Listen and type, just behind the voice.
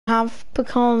have,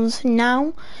 because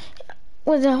now,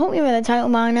 well, I hope you read the title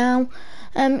by now,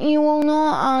 you will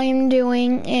know I am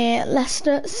doing a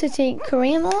Leicester City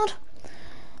career mode.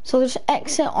 So just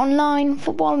exit online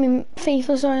football.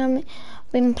 FIFA, sorry, I've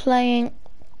been playing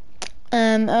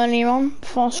earlier on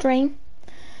before stream.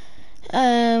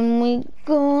 We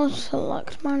go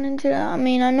select manager. I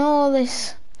mean, I know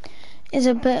this is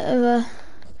a bit of a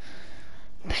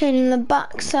pain in the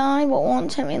backside, but it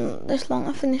won't take me this long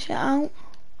to finish it out.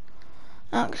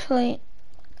 Actually,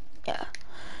 yeah.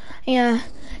 I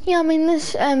mean,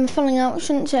 this filling out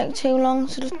shouldn't take too long,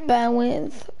 so just bear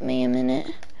with me a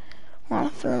minute while I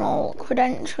fill in all the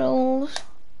credentials.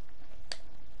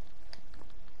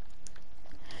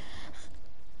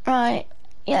 Right,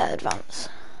 yeah, advance.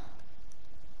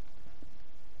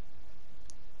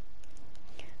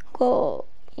 Go,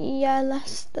 yeah,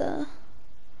 Leicester.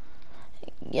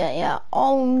 Yeah,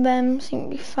 all of them seem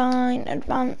to be fine.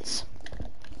 Advance.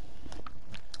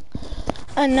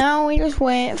 And now we just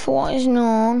wait for what is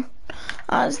known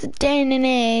as the day and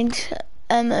age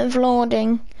of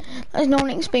loading that is known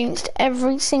and experienced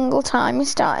every single time you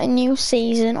start a new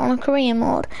season on a career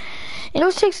mode. It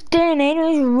just takes a day and age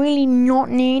and it's really not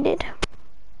needed,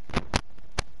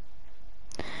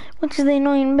 which is the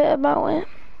annoying bit about it.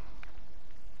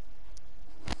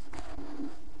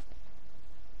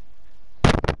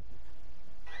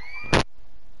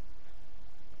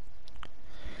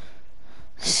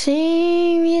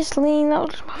 Seriously, that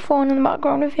was just my phone in the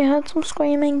background. If you heard some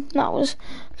screaming, that was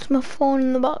just my phone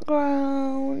in the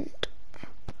background.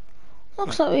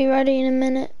 Looks like we're ready in a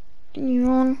minute. And you're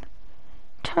on.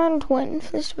 Tired waiting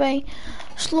for this to be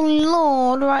slowly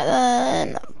load right there,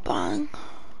 and bang.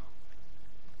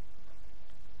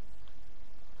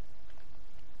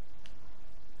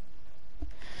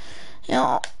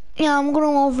 Yeah, I'm gonna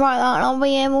overwrite that and I'll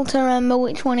be able to remember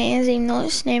which one it is, even though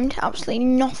it's named absolutely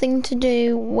nothing to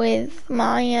do with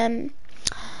my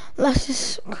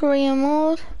Leicester career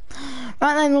mode.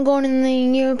 Right then, we're going in the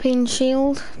European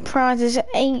Shield. Prize is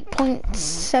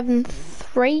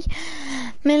 8.73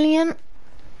 million.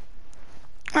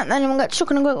 And then we'll get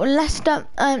stuck in a group with Leicester.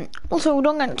 Also, we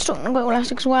don't get stuck in a group with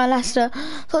Leicester because we're Leicester.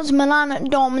 So it's Milan,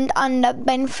 Dortmund and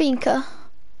Benfica.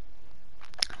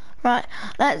 Right,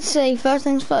 let's see, first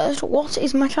things first, what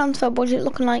is my transfer budget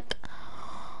looking like?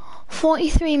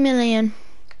 43 million.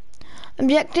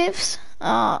 Objectives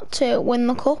are to win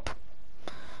the cup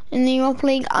in the Europa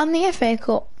League and the FA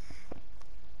Cup.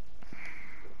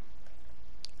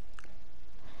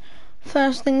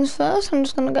 First things first, I'm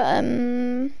just going to get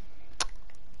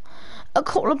a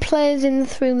couple of players in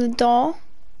through the door.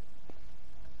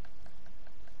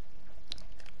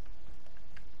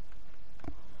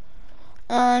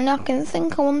 And I can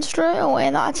think of one straight away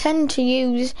that I tend to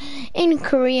use in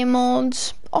career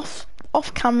modes off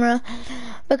camera,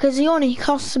 because he only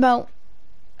costs about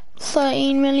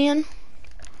 13 million.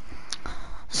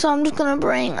 So I'm just gonna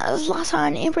bring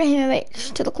Zlatan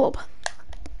Ibrahimovic to the club.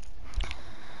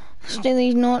 Let's do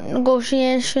these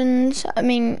negotiations. I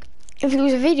mean, if it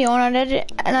was a video and I'd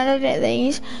edit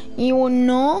these, you will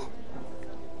know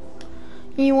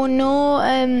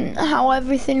how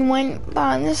everything went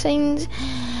behind the scenes.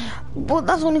 But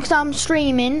that's only because I'm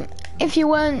streaming. If you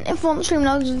weren't streaming,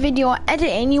 I was video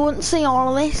editing, you wouldn't see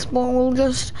all of this. But we'll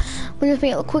just be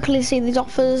able to quickly see these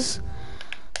offers.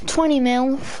 20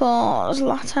 mil for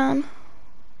Zlatan.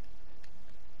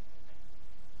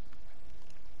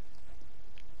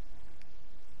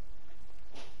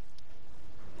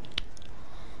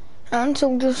 And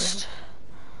so just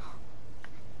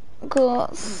go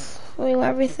through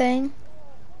everything.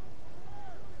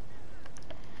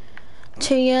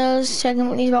 2 years, checking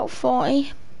what he's about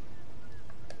 40.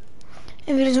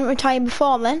 If he doesn't retire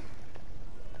before then.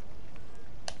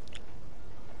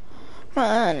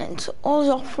 And it's us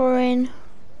offering.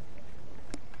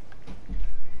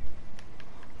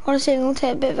 I want to say he'll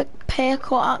take a bit of a pay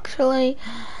cut actually.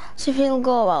 So if he'll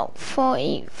go about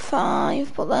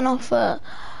 45, but then offer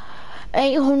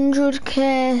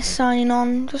 800k signing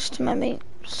on, just to maybe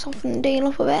soften the deal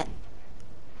up a bit.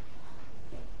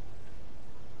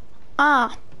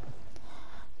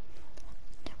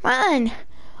 Right then,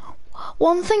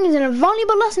 one thing is a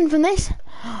valuable lesson from this: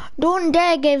 don't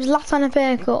dare give Zlatan a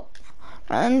pay cut.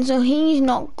 And so he's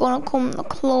not gonna come to the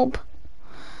club.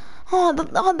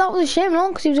 That was a shame, no?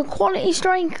 Because he was a quality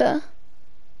striker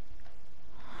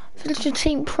for such a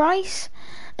cheap price.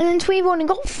 And then we've only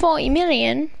got 40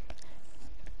 million.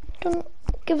 Don't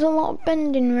give us a lot of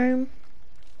bending room.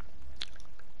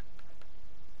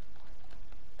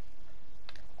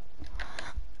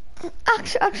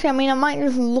 Actually, I mean, I might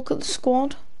just look at the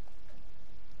squad.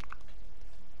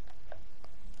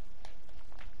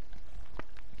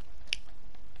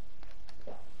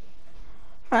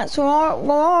 Right, so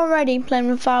we're already playing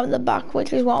with 5 at the back,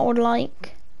 which is what I would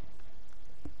like.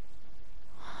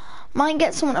 Might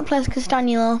get someone to play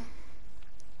Castagnolo.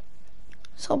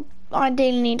 So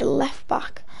ideally need a left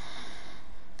back.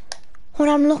 What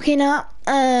I'm looking at,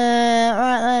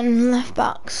 right then, left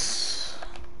backs.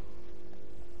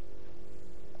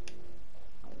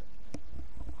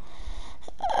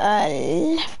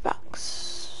 Left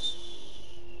backs.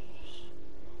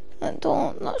 That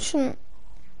shouldn't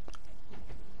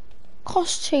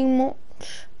cost too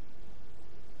much.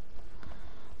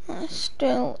 That's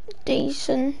still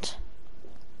decent.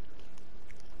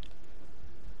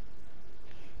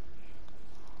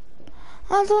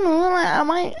 I don't know, like, I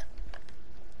might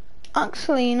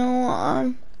actually, you know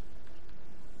what,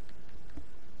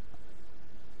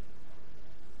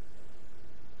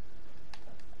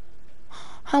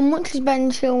 how much is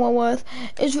Ben Chilwell worth?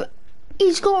 He's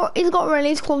got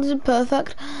release clauses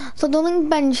perfect, so I don't think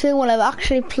Ben Chilwell have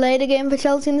actually played a game for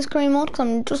Chelsea in this career mode, because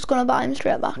I'm just gonna buy him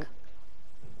straight back.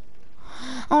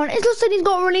 Oh, and it's just said he's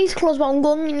got a release clause, but I'm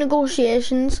going in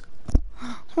negotiations.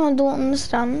 So I don't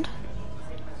understand.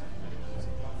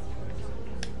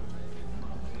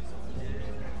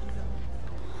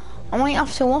 I might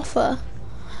have to offer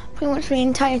pretty much the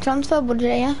entire transfer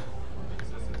budget here.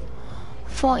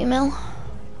 40 mil.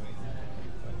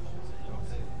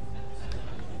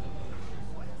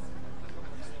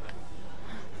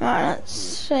 Right, let's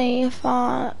see if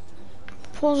I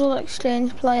puzzle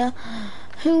exchange player.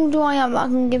 Who do I have that I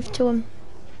can give to him?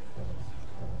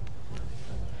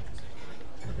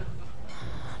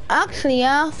 Actually,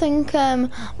 yeah, I think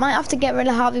might have to get rid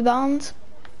of Harvey Barnes.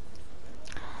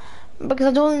 Because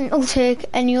I don't think he'll take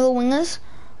any other wingers.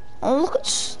 Oh, look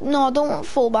at... No, I don't want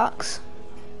fullbacks.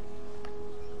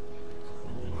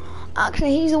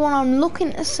 Actually, he's the one I'm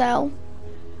looking to sell.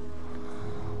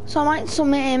 So I might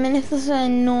submit him, and if they say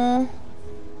no...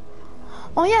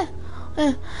 Oh yeah,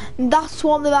 that's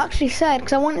what they've actually said,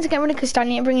 because I wanted to get rid of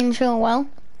Castagna and bring in Chilwell.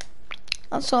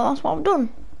 That's what I've done.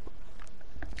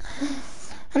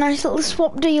 A nice little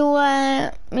swap deal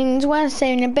means we're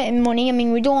saving a bit of money. I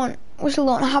mean, we still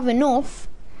don't have enough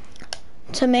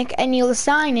to make any other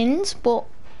signings, but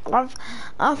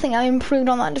I think I've improved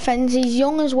on that defence. He's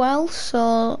young as well,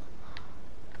 so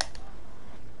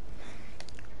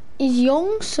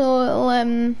he'll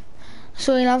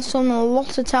have a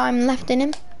lot of time left in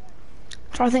him.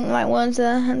 Try to think the right words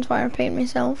there, hence why I repeat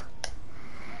myself.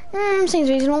 Seems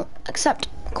reasonable, except,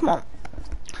 come on.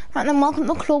 Right then, welcome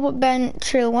to the club with Ben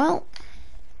Chilwell.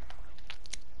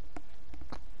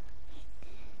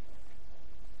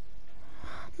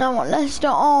 Now what, Leicester,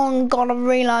 oh god, I've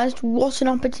realised what an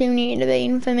opportunity to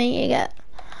be for me to get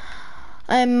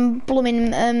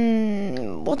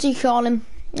blooming, what do you call him?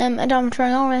 Adam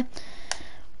Traore.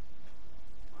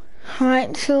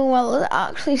 Right, Chilwell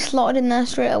actually slotted in there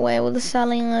straight away with the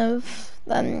selling of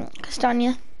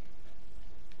Castagna.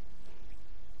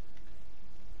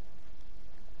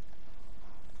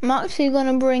 I'm actually going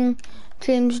to bring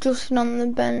James Justin on the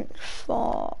bench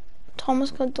for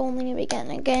Thomas. I don't think he'll be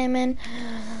getting a game in.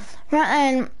 Right,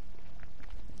 and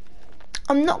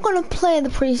I'm not going to play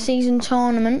the pre-season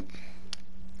tournament.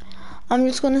 I'm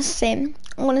just going to sim.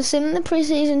 I'm going to sim the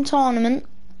pre-season tournament.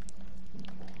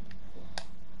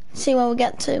 See where we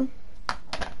get to.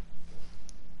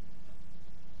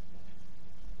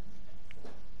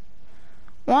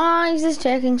 Why is this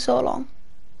taking so long?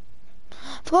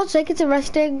 For God's sake, it's a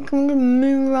rest day. Can we just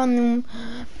move around them?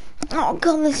 Oh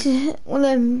god, this is with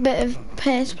a bit of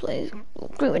pace, please.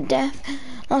 Great with death.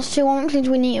 Last 2 options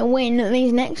we need to win.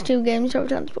 These next 2 games are a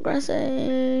chance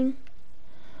progressing.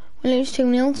 We lose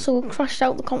 2-0, so we'll crash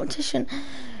out the competition.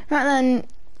 Right then,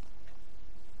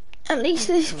 at least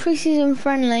this pre-season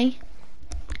friendly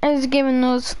has given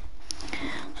us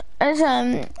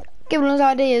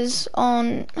ideas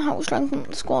on how to strengthen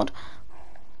the squad.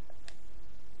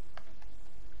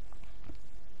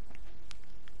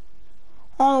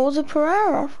 Oh, there was a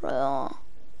Pereira for that.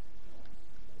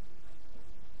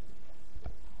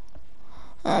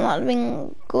 Oh, that'd have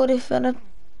been good if I'd have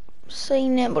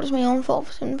seen it, but it's my own fault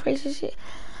for seeing the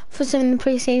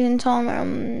pre-season tournament.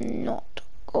 I'm not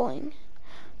going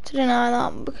to deny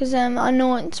that, because I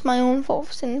know it's my own fault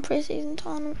for seeing the pre-season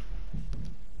tournament.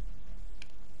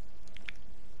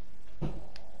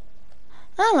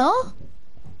 Hello?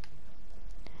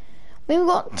 We've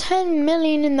got 10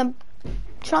 million in the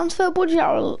transfer budget,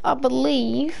 I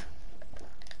believe.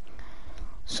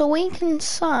 So we can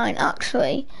sign,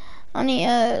 actually, I need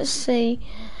to see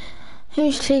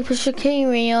who's cheaper,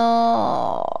 Shaqiri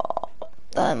or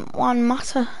Juan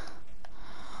Mata.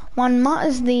 Juan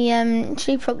Mata's the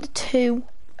cheaper of the 2.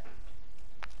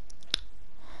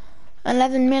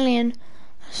 11 million.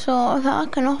 So if I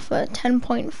can offer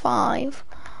 10.5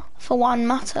 for Juan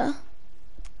Mata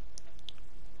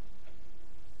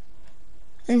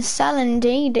and sell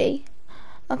Ndidi,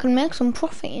 I can make some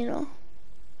profit, you know.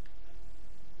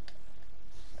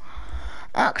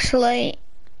 Actually,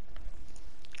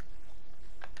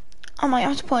 I might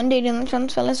have to put Ndidi in the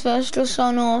transfer list first, just so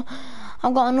I know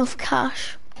I've got enough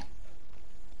cash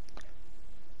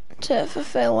to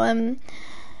fulfill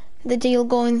the deal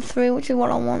going through, which is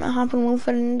what I want to happen with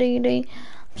Wilfred Ndidi.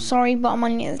 I'm sorry, but I'm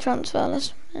on the transfer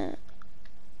list. Yeah.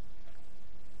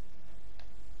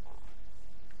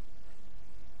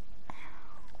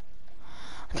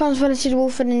 Transfer list is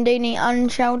Wilfred Ndidi and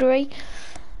Chowdhury,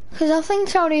 because I think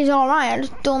Chowdhury's alright. I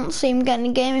just don't see him getting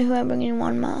a game if we're bringing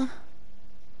one man.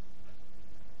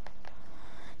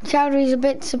 Chowdhury's a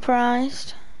bit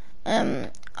surprised.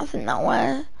 I think that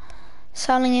we're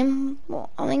selling him, but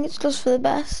I think it's just for the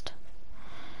best.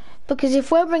 Because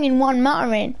if we're bringing Juan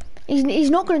Mata in, he's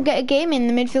not going to get a game in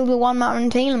the midfield with Juan Mata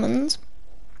and Tielemans.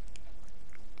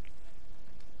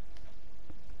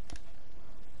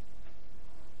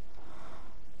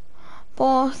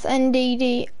 Both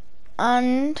Ndidi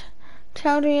and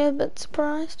Chowdhury are a bit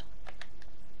surprised.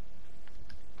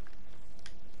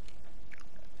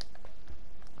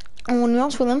 I wouldn't be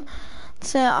honest with them.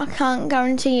 So I can't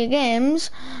guarantee you games,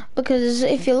 because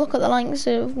if you look at the likes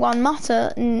of Juan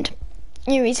Mata and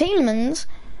Yuri Tielemans,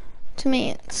 to me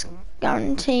it's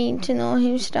guaranteed to know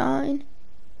who's starting.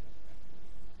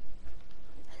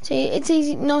 It's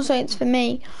easy, no, so it's for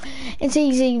me. It's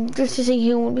easy just to see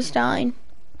who will be starting.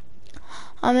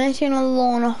 I'm making a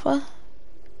loan offer.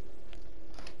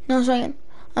 No, sorry,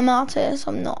 I'm artist.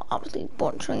 I'm not absolutely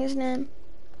butchering his name.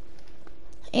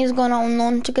 He's gone out on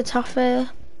loan to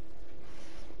Getafe.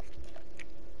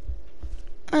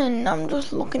 And I'm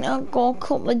just looking to go a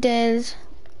couple of days.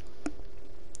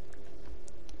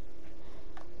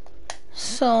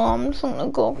 So I'm just looking to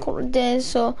go a couple of days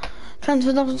so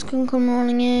transfer doctors can come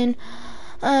running in.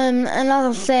 And as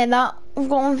I say that, we've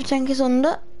got one for Cengiz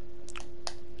Under.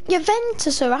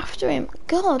 Juventus are after him.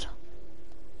 God.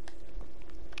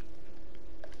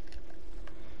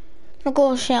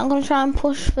 Negotiate. I'm going to try and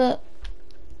push for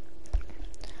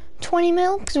 20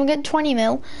 mil, because we'll get 20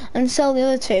 mil and sell the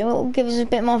other two. It'll give us a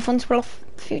bit more funds for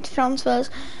future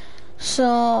transfers.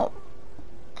 So,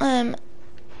 bang.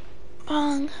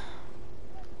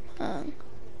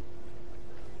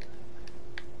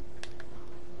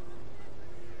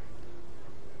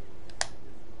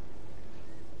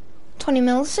 20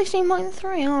 mil,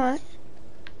 16.3, alright.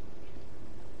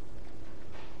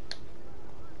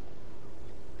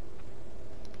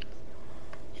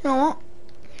 You know what?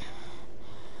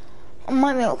 I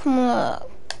might be able to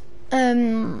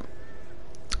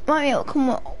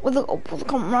come with a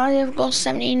compromise if I've got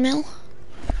 17 mil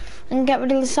and get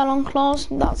rid of the sell-on clause.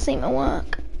 That seemed to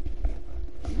work.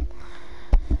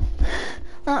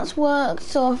 That's worked,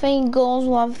 so if he goes,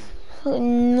 we'll have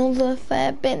another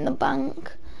fair bit in the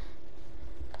bank.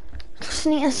 Just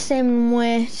need to sit and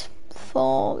wait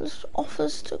for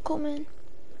offers to come in.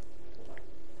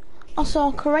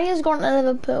 Also, Correa's gone to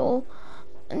Liverpool.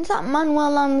 Is that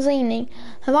Manuel Lanzini?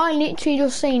 Have I literally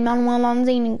just seen Manuel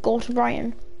Lanzini go to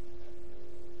Brighton?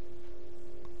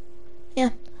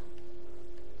 Yeah.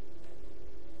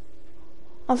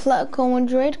 Atletico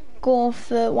Madrid go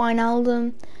for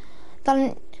Wijnaldum.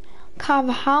 Then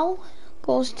Carvajal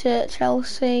goes to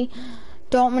Chelsea.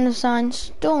 Dortmund have signed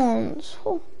Stones.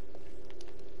 Oh.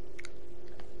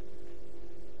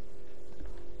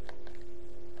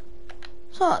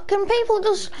 So can people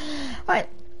just right?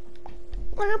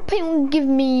 Why don't people give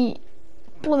me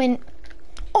blooming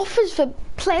offers for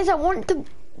players I want to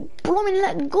blooming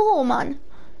let go, man?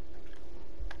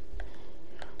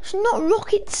 It's not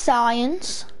rocket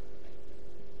science.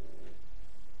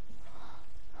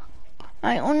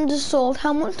 Right, undersold.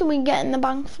 How much do we get in the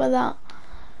bank for that?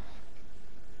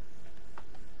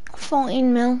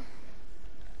 14 mil.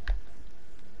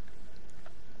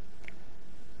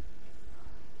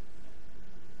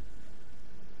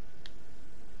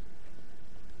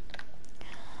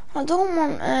 I don't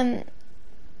want,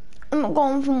 I'm not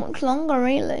going for much longer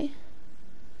really.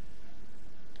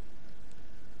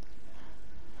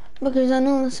 Because I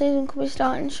know the season could be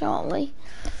starting shortly.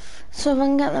 So if I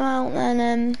can get them out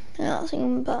then, that's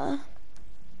even better.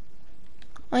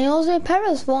 And Jose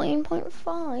Perez,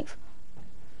 14.5.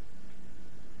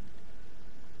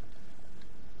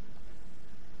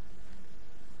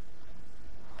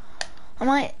 I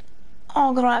might,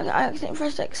 oh god, I accidentally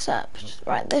pressed accept.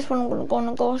 Right, this one I'm gonna go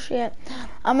negotiate.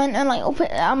 I meant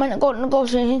to go to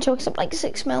negotiation to accept like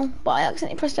 6 mil, but I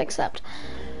accidentally pressed accept.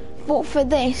 But for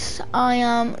this, I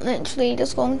am literally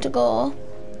just going to go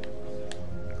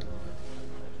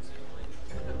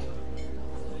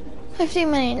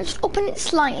 15 million, just open it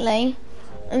slightly,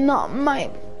 and that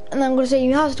might. And I'm going to say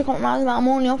you have to compromise, but I'm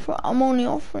only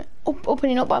offering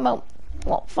opening up by about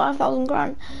what 5,000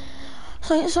 grand.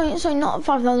 So not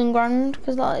 5,000 grand,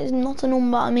 because that is not a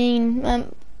number. I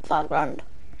mean 5 grand.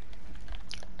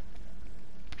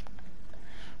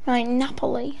 Right,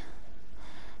 Napoli.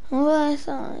 On the other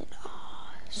side,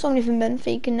 somebody from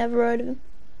Benfica, never heard of him.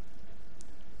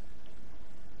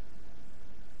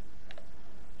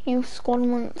 Youth squad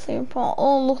monthly report.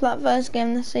 Oh, look at that first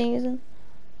game this season.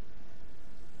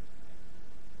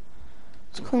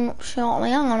 It's coming up shortly.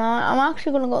 Hang on, I'm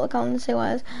actually going to go to the calendar and see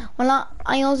where it is. Well, that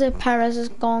Jose Perez is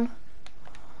gone.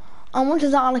 How much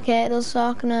is that allocated us so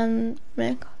I can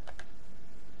make?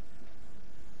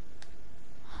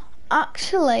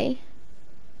 Actually,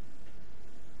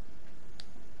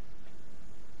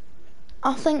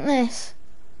 I think this.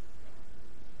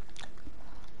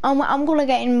 I'm gonna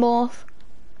get in both.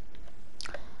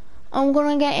 I'm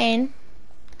gonna get in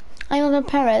Jose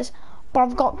Perez, but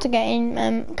I've got to get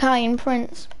in Kai and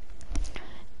Prince.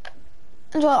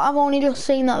 As well, I've only just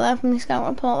seen that there from the scout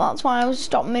report. That's why I was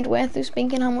stopped midway through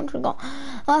speaking how much we got.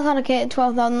 That's allocated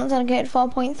 12,000. That's allocated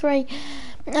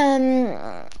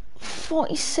 4.3.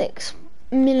 46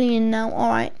 million now. All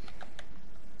right.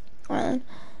 All right then.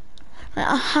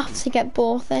 I have to get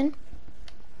both in.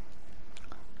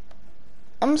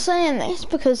 I'm saying this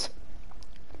because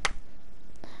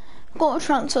go to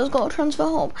transfers, go to transfer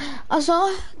hub. I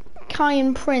saw Kai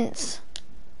and Prince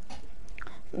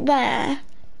there.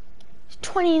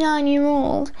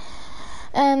 29-year-old.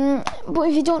 But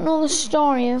if you don't know the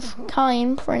story of Kai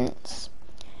and Prince,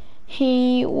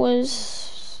 he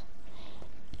was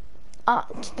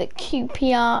at the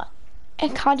QPR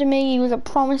academy. He was a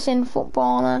promising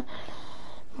footballer,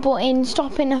 but in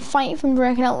stopping a fight from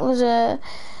breaking out, was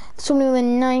somebody with a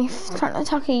knife trying to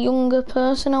attack a younger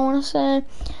person, I want to say,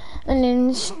 and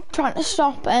in trying to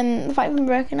stop the fight from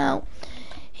breaking out,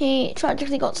 he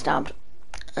tragically got stabbed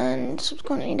and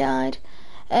subsequently died.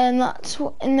 And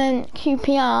then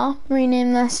QPR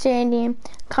renamed their stadium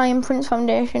Kai and Prince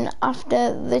Foundation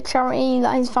after the charity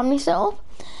that his family set up.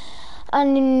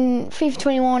 And in FIFA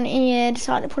 21, EA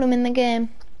decided to put him in the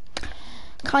game.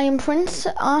 Kai and Prince,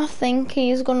 I think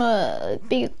he's gonna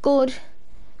be good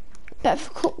bet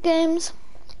for cup games.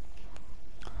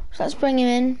 So let's bring him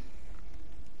in.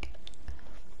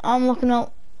 I'm looking at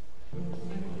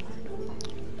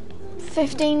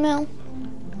 15 mil.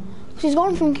 He's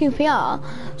gone from QPR,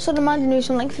 so I'd imagine do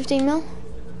something like 15 mil.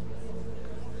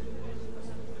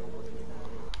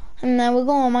 And there we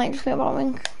go, I might just get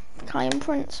borrowing Kai and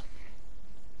Prince.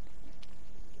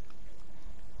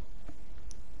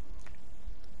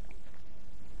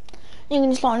 You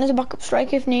can slot in as a backup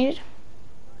striker if needed.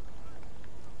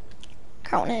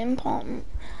 Counting it important.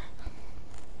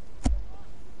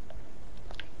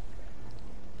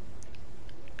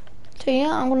 So yeah,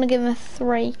 I'm gonna give him a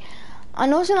 3. I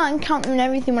know it's not counting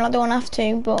everything when I don't have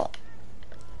to, but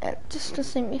it just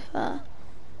doesn't seem fair.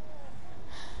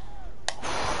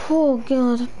 Oh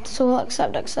god, so we'll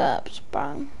accept,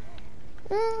 bang.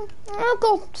 I've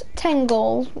got 10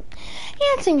 goals.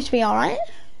 Yeah, it seems to be alright.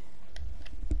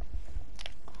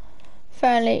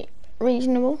 Fairly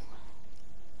reasonable.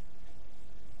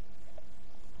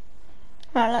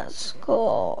 Right, let's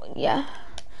go, yeah.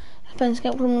 Depends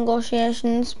get from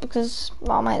negotiations because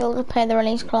I might be able to pay the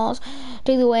release clause,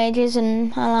 do the wages,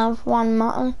 and I'll have one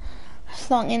matter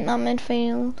slotting in that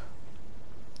midfield.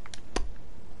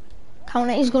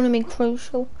 Counter is going to be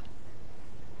crucial.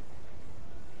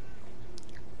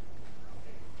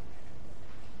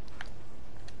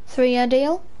 Three-year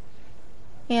deal?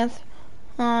 Yeah.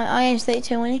 I ain't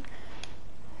 32 any.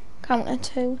 Counter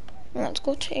 2. Let's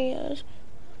go 2 years.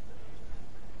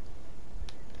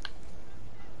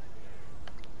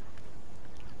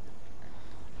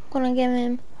 Gonna give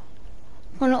him,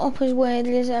 gonna up his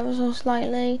wages ever so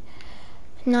slightly,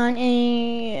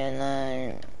 90 and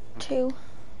then 2.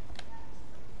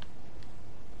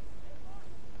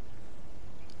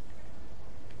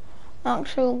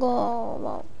 Actually we'll go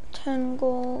about 10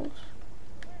 goals,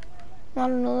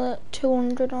 add another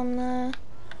 200 on there,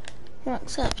 we'll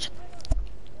accept.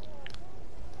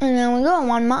 And there we go,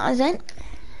 one matters in.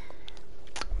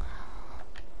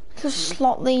 Just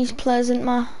slot these players in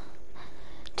my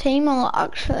team. Or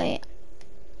actually,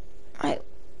 right,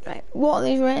 what are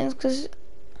these ratings? Because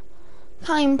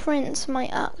Kai and Prince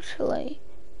might actually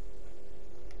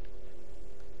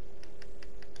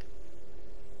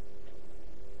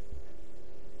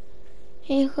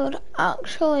he could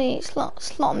actually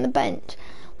slot on the bench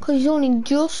Because he's only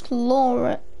just lower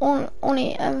it, on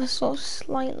it ever so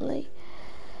slightly.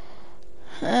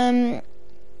 No,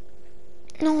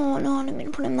 I didn't mean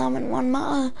to put him there in one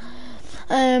matter.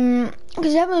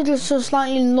 Because ever just so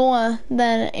slightly lower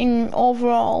than in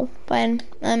overall than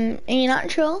in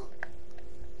actual.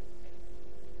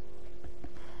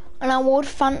 And I would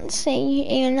fancy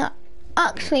in,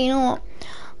 actually, you know what?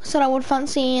 I said I would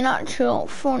fancy in actual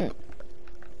front.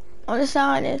 I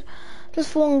decided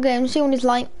just for one game, see what he's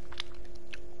like.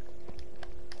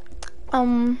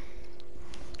 I'm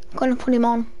gonna put him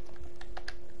on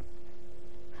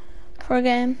for a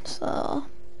game, so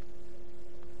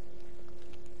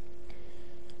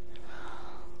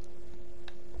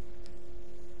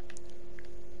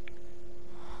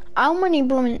how many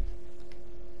blooming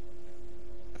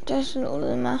just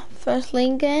in my first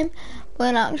league game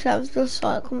when actually I was just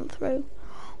saw it come through.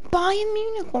 Bayern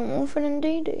Munich on Wolford and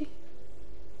Didi.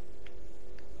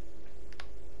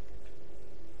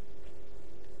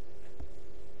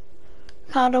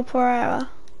 Cardo Pereira.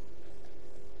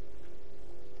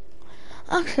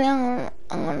 Actually, hang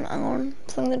on.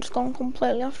 I think they've just gone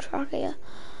completely off track here.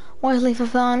 Wesley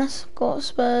Fofana, got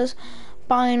Spurs,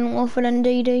 Bayern, Wolford and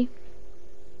Didi.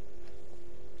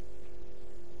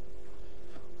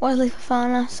 Wesley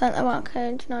Fofana, centre back,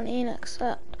 age 19,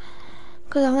 except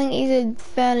because I think he's a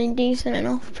fairly decent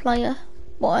enough player.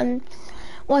 But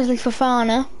Wesley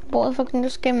Fofana, but if I can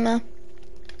just give him a,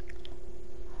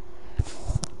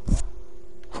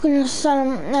 if I can just sell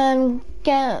him and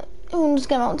we'll just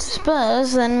get out to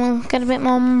Spurs, then we'll get a bit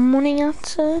more money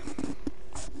out of.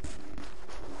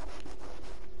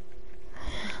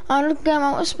 I'll just get him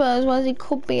out to Spurs, whereas he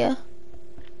could be a.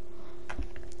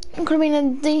 Could have been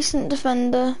a decent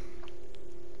defender,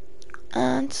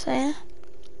 I'd say.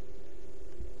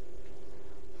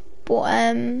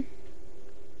 But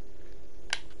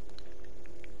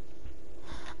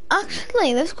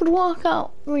actually, this could work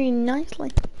out really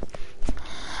nicely.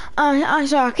 Sorry,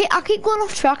 I keep going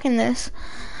off track in this.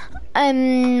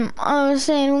 I was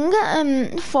saying we can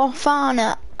get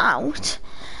Fofana out.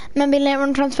 Maybe later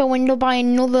on transfer window buy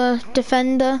another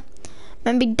defender.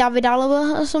 Maybe David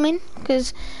Alaba or something,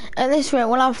 because at this rate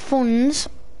we'll have funds.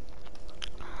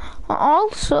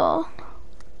 Also,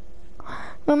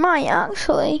 we might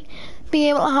actually be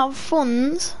able to have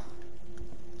funds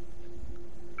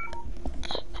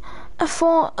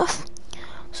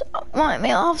might be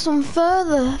able to have some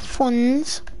further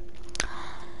funds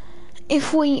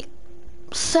if we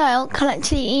sell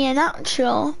Collecti and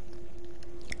Actual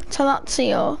to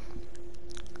Lazio.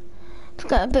 To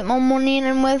get a bit more money in,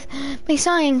 and with me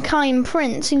signing Kai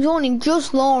Prince, he's only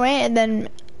just lower rated than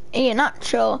Ian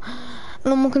Nacho,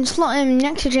 and then we can slot him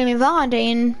next to Jamie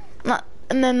Vardy,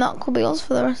 and then that could be us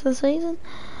for the rest of the season.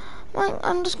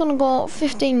 I'm just gonna go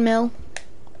 15 mil.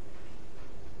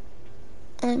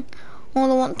 And they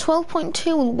want 12.2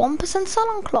 with 1%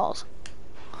 sell-on clause.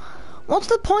 What's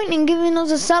the point in giving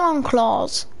us a sell-on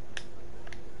clause?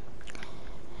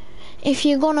 If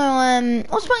you're gonna,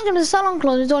 what's the point in giving us a sell-on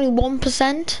clause? It's only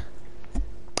 1%.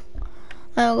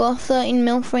 I'll go 13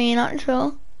 mil free in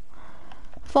actual.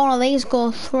 If all of these go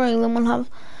through, then we'll have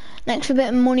an extra bit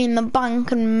of money in the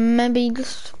bank and maybe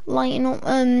just lighten up,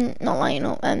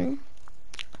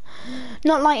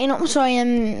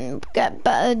 get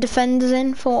better defenders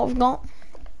in for what we've got.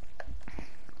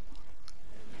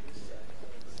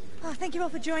 Oh, thank you all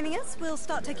for joining us. We'll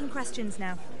start taking questions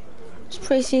now. It's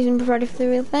pre-season, be ready for the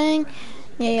real thing.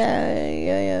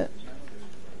 Yeah.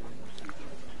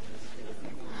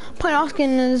 Point asking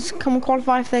is, can we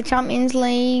qualify for the Champions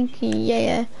League?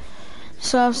 Yeah.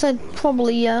 So I've said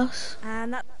probably yes.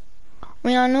 And that. I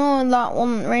mean, I know that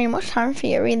wasn't really much time for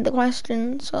you to read the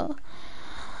question, so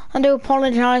I do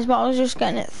apologise, but I was just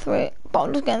getting through it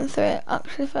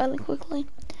actually fairly quickly.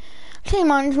 Team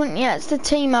management, yeah, it's the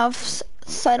team I've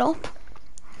set up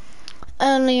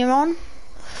earlier on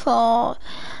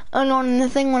in the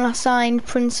thing when I signed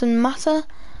Prince and Mata.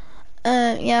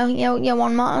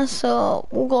 One matter. So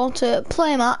we'll go to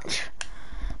play match.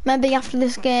 Maybe after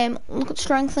this game, look at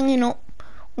strengthening up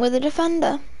with a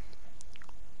defender.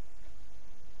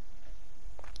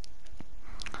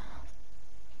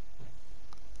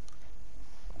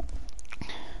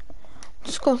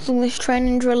 Just go through this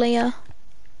training drill here.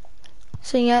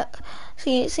 See ya.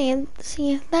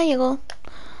 There you go.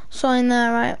 Sign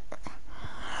there, right?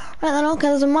 Right then, okay,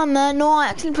 there's a man there. No, I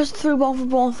actually pressed through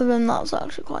both of them. That's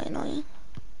actually quite annoying.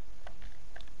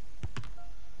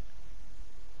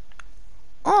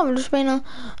 Oh, I've just been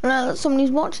somebody's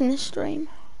watching this stream.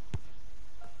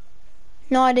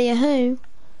 No idea who,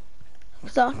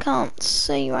 because I can't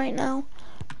see right now.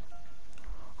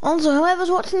 Also,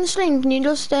 whoever's watching the stream, can you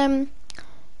just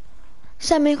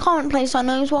Send me a comment, please, so I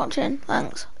know who's watching.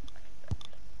 Thanks.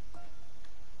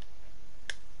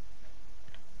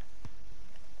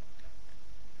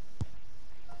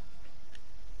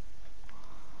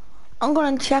 I'm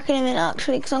gonna check in a minute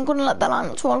actually, because I'm gonna let the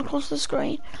lineups roll across the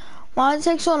screen. Why did it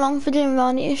take so long for Jimmy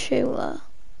Vardy to shoot there?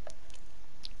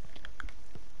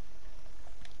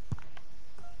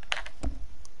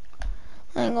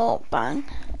 There you go, bang.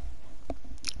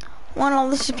 While all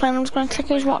this is playing, I'm just gonna check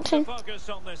who's watching. Focus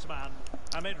on this man.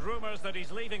 Amid rumours that he's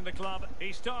leaving the club,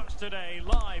 he starts today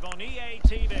live on EA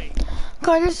TV.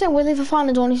 Can I just say Willie for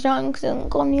finals when he's starting because he hasn't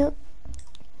gone yet?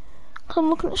 I'm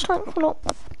looking at strength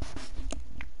up.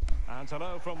 And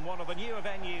hello from one of the newer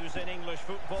venues in English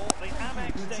football, the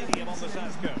Amex Stadium on the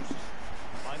south coast.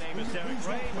 My name is Derek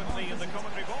Ray. With me in the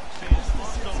commentary box is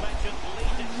Arsenal legend Lee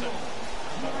Dixon.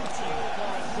 There are two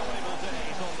more enjoyable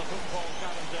days on the football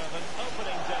calendar than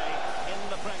opening day in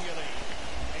the Premier League.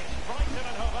 It's Brighton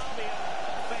and Hove Albion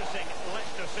facing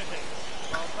Leicester City.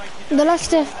 Well, thank you.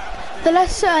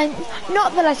 Not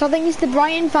the Leicester, I think it's the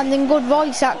Brighton fan in good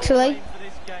voice actually.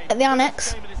 At the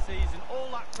Annex.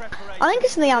 I think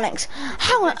it's in the Annex.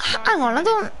 Hang on,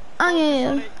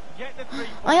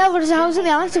 I have a house at the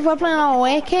Annex if we're playing our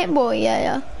away kit, but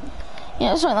yeah.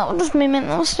 Yeah, sorry, that was just me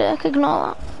mental mistake,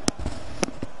 ignore that.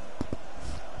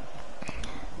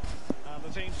 And the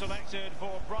team selected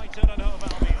for Brighton and Hove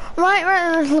Albion. Right,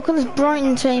 let's look at this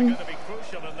Brighton team.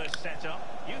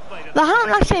 They haven't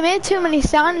actually made too many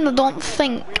signings, I don't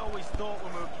think.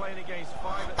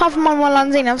 Apart from Manuel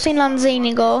Lanzini, I've seen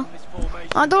Lanzini go.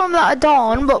 I don't know about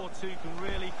Dawn, but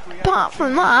apart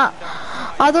from that,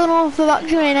 I don't know if they've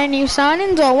actually made any new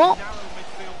signings or what.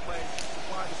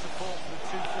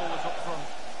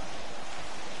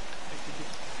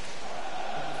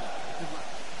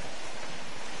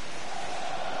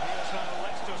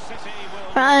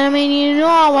 I mean, you know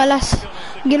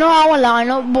our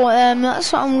lineup, but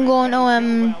that's what I'm going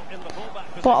to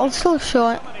but I'll still show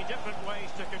it.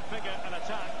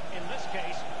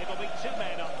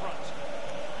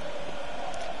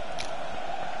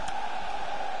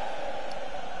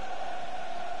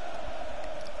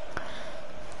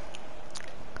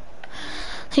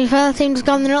 See, the team's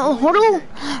gone in a little huddle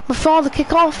before the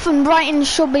kick-off, and Brighton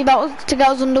should be about to get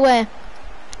us underway.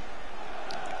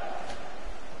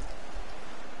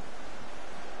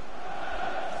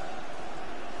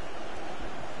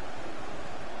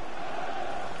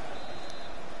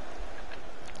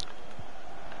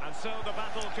 And so the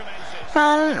battle commences.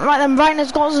 Right then, Brighton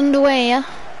has got us underway, yeah?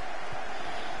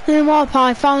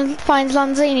 Warpie finds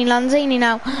Lanzini. Lanzini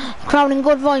now. Crowd in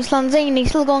good voice. Lanzini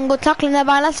still going good tackling there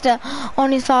by Leicester.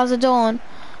 On his far as Adorn.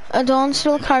 Adorn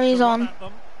still carries on.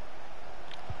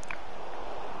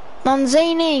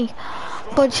 Lanzini.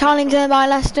 Good challenge there by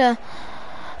Leicester.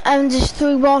 And just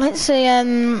through ball hits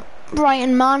the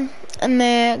Brighton man. And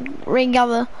they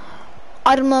regather.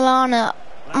 Adam Lallana.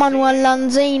 Manuel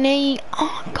Lanzini.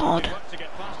 Oh God.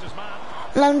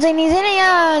 Lanzini's in here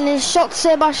and his shot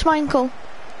saved by Schmeichel.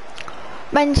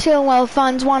 Ben Chilwell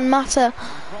finds Juan Mata,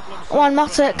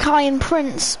 Kai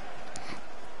Prince.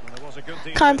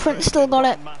 Kai Prince still got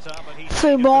it.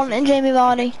 Through ball and Jamie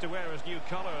Vardy.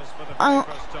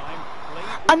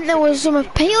 And there was some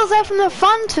appeals there from the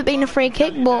fans for being a free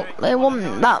kick, but there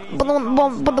wasn't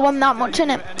that much in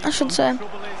it, I should say.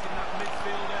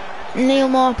 Neil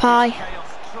Morpie.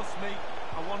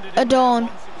 Adorn.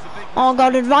 Oh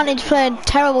God, advantage played.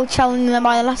 Terrible challenge there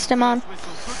by the Leicester man.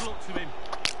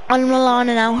 On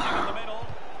Lallana now.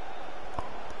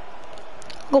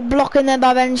 Good blocking there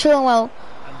by Ben Chilwell.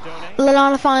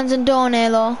 Lallana finds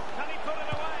Adorne though.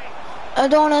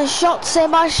 Adorne's shot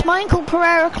saved by Schmeichel.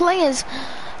 Pereira clears.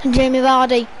 And Jamie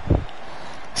Vardy.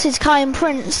 This is Kai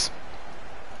Prince.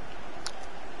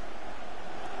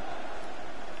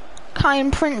 Kai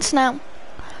Prince now.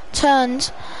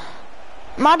 Turns.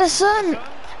 Maddison.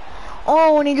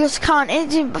 Oh, and he just can't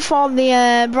hit it before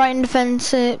the Brighton defence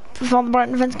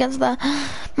gets there.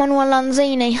 Manuel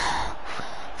Lanzini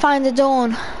finds a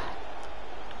Dawn.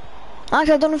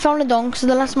 Actually, I don't know if I found a Dawn because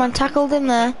the last man tackled him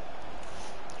there.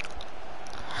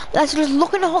 Let's just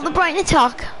looking to hold the Brighton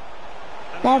attack.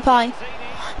 Morpie.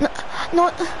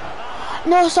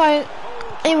 No, sorry.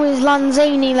 It was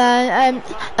Lanzini there.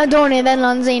 Adorne, then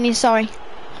Lanzini, sorry.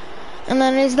 And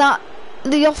then is that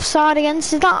the offside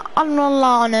against, is that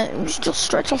Lallana? It was just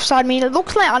straight offside. I mean, it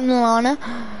looks like Lallana,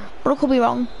 but I could be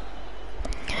wrong.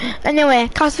 Anyway,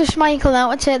 Kasper Schmeichel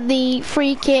now to take the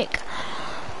free kick.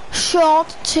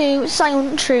 Short to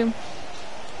Sion-Chu.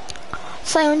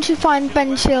 Sion-Chu finds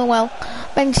Ben Chilwell.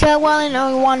 Ben Chilwell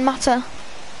into Juan Mata.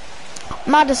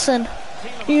 Maddison.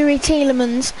 Yuri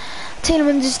Tielemans.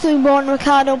 Tielemans is through ball and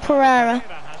Ricardo Pereira.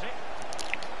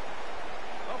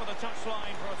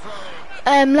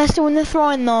 Leicester win the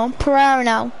throw-in though. Pereira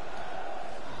now.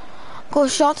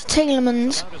 Goes shot to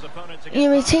Tielemans.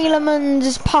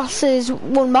 Tielemans' pass is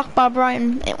won back by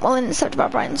Brighton. Well, intercepted by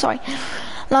Brighton, sorry.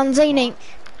 Lanzini.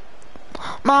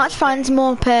 March finds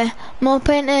Morpé.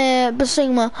 Morpé into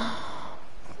Basuma.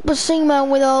 Basuma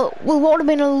with what would have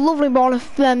been a lovely ball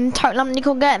if Tarek Lamptey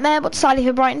could get there, but sadly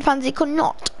for Brighton fans he could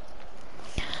not.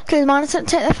 Because Madison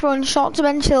take the throw and shot to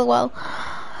Ben Chilwell.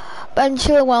 Ben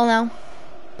Chilwell now.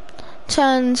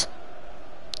 Turns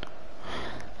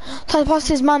past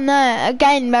his man there.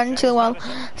 Again, Ben Chilwell.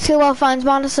 Chilwell finds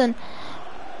Madison.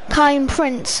 Kyle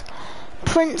Prince.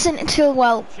 Prince into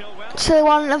Chilwell.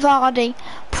 Chilwell into Vardy.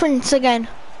 Prince again.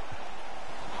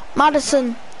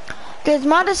 Madison. There's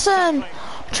Madison.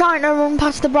 Trying to run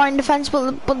past the Brighton defence,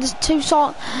 but there's two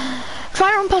sort.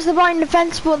 Trying to run past the Brighton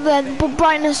defence, but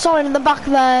Brighton is solid in the back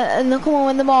there, and they're coming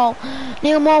with the ball.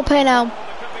 Neil Maupay now.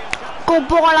 Good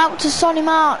ball out to Sonny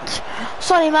March.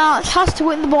 Sonny March has to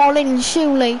win the ball in,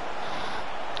 surely.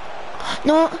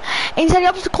 No, instead he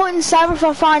opts to cut inside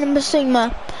before finding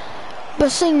Basuma.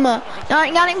 Basuma. Now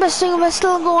Yannick Basuma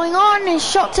still going on. His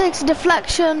shot takes a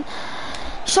deflection.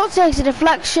 Shot takes a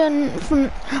deflection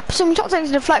from Basuma. Shot takes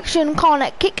a deflection.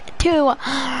 Corner kick to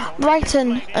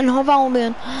Brighton and Hove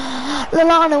Albion.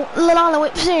 Lallana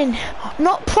whips in.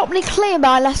 Not properly clear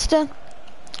by Leicester.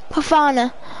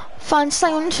 Fofana finds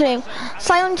Sayuncu.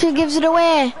 Sayuncu gives it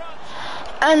away.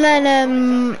 And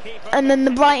then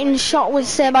the Brighton shot was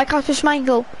saved by Kasper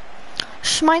Schmeichel.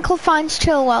 Schmeichel finds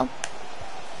Chilwell.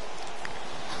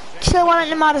 Chilwell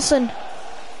into Madison.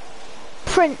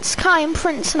 Prince, Kyle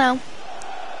Prince now.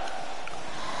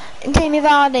 Jamie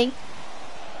Vardy.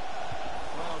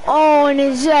 Oh, and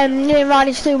his Jamie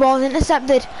Vardy's through balls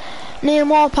intercepted. Neil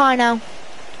Maupay now.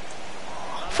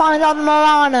 Finds Adam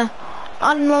Lallana.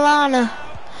 Adam Lallana.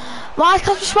 Why is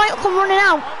Kasper Schmeichel come running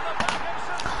out?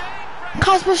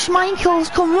 Kasper Schmeichel's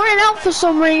come running out for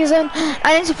some reason, and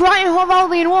it's Brighton Hove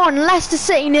Albion 1, Leicester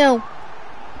City 0.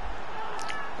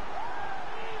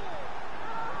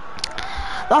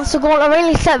 That's a goal to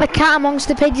really set the cat amongst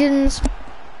the pigeons.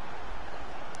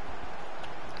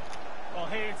 Well,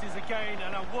 here it is again,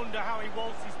 and I wonder how he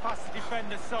waltzes past the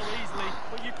defender so easily.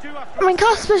 But you do have to.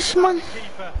 Kasper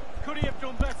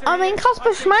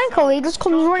Schmeichel, he just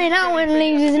comes running out and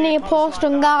leaves his near post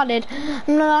unguarded.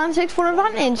 And Milan takes full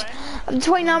advantage. After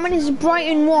 29 minutes,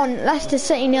 Brighton 1, Leicester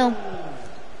City 0.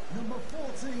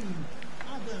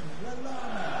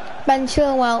 Ben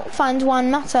Chilwell finds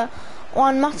Juan Mata.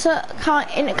 Juan Mata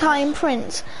into Kyle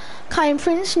Prince. Kyle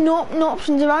Prince, no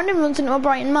options around him, runs into a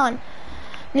Brighton man.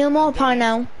 Neil Maupay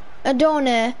now.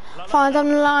 Adone finds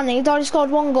Lallana. He's already scored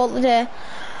 1 goal today.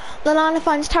 Lallana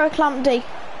finds Tarek Lamptey.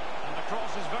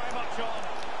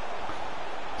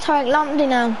 Tarek Lamptey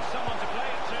now.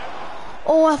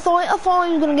 Oh, I thought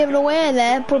he was going to give it away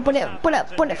there, but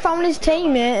it found his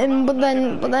teammate, and but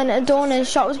then Adone's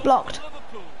shot was blocked.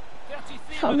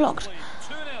 Shot blocked.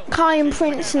 Kyle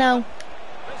Prince now.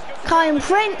 Kyle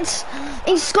Prince.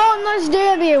 He scored on his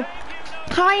debut.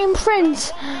 Kyle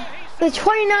Prince, the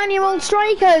 29-year-old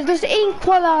striker, just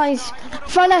equalised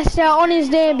for Leicester on his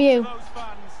debut.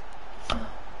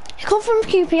 He come from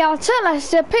QPR to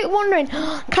Leicester, people wondering,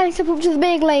 can he step up to the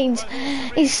big leagues?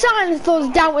 He's silenced those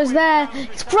doubters there.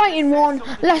 It's Brighton 1,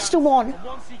 Leicester 1.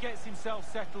 Once he gets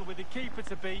himself settled with the keeper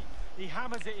to beat, he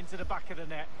hammers it into the back of the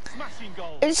net. Smashing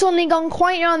goal. It's suddenly gone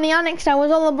quieter on the annex now,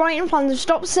 as all the Brighton fans have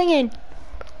stopped singing.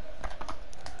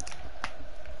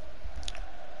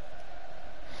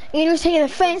 You can just hear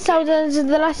the faint sounds of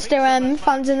the Leicester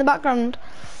fans in the background.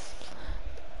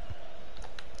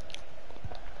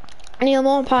 Neil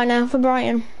Maupay now for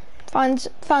Brighton. Finds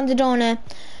Adone.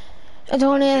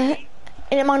 Adone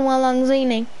in Emmanuel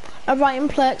Lanzini. A Brighton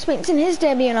player experiencing his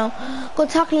debut now. Good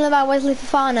tackling by Wesley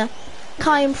Fofana.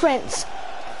 Kyle Prince.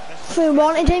 Through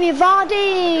ball to Jamie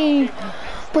Vardy.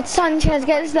 But Sanchez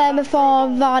gets there before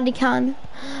Vardy can.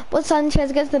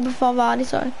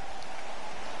 Sorry.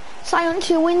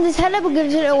 Sayuncu wins his header but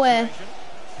gives it away.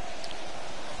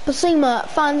 Basuma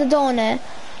finds Adone.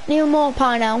 Neil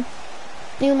Maupay now.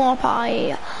 Neil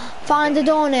Maupay finds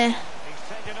Adone.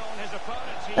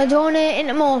 Adone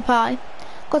into Maupay.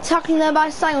 Got tackling there by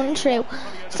Sayuncu.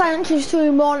 Sayuncu's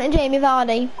through ball to Jamie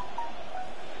Vardy.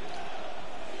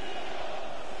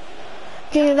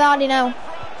 Jamie Vardy now.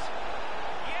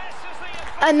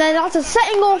 And then that's a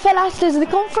second goal for Leicester as they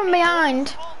come from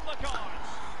behind.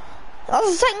 That's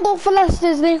a second goal for Leicester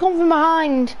as they come from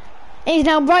behind. He's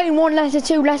now Brighton 1, Leicester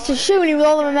 2. Leicester shooting with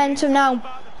all the momentum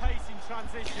now.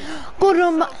 Good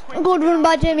run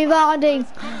by Jamie Vardy.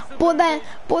 But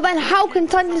then how can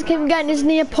Sanchez keep getting his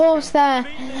near post there?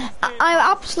 I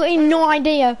have absolutely no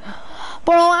idea.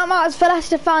 But all that matters for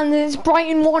Leicester fans is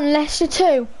Brighton 1, Leicester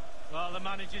 2. Well, the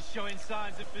manager's showing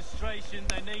signs of frustration.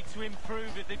 They need to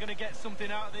improve if they're going to get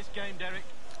something out of this game, Derek.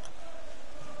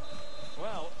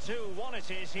 Well, 2-1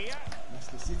 it is here.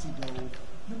 Leicester City goal,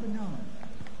 number 9,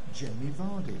 Jamie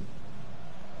Vardy.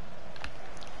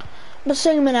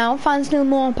 Basuma now finds Neil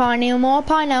Maupay. Neil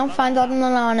Maupay now finds Adam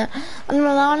Lallana. Adam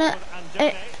Lallana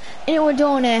into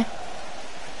Adorne.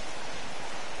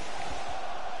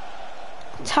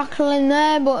 Tackling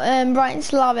there, but Brighton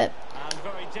still have it.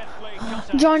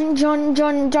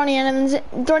 Johnny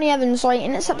Evans, sorry,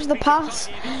 intercepts the pass,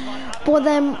 but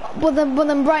then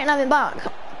Brighton have it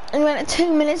back. And we're at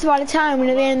 2 minutes by the time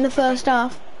at the end of the first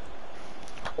half.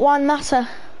 Juan Mata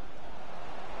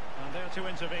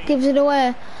gives it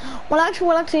away. Well, actually,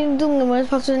 Dungan was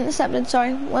supposed to intercepted.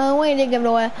 Sorry. Well, we did give it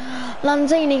away.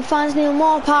 Lanzini finds Neil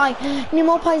Maupay. Neil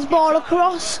Maupay's ball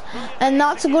across, and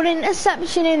that's a good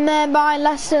interception in there by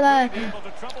Leicester there.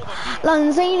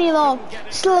 Lanzini though,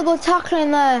 still a good tackle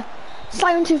in there.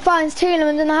 Simon two finds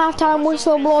Tielemans, and the half-time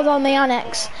whistle blows on the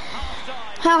annex.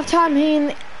 Half-time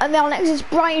here at the annex is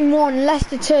Brighton 1,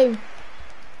 Leicester 2.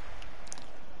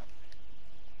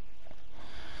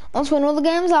 Also in other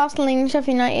games, Arsenal and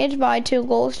Sheffield United by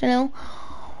 2-0.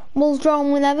 Wolves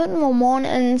drawing with Everton 1-1,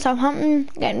 and Southampton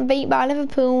getting beat by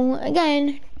Liverpool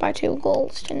again by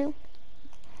 2-0.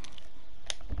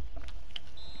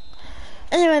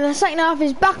 Anyway, the second half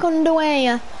is back underway,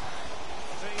 and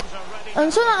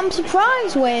something that I'm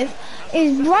surprised with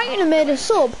is Brighton have made a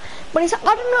sub, but it's Adam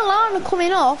Lallana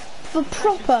coming off for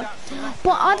proper.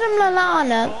 But Adam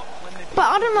Lallana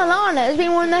has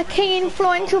been one of their key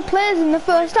influential players in the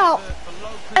first half,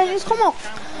 and he's come off.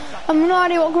 I have no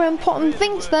idea what Graham Potter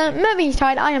thinks there. Maybe he's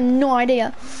tired, I have no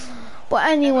idea. But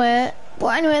anyway,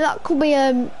 that could be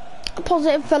a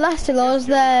positive for Leicester though, as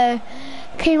their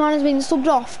key man has been subbed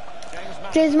off.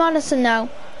 James Maddison now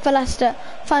for Leicester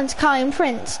finds Kyan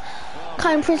Prince.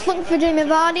 Kyan Prince looking for Jamie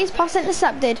Vardy's pass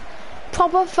intercepted.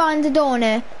 Proper finds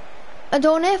Adorne.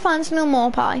 Adorne finds Neil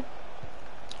Maupay.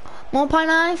 Maupay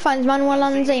now finds Manuel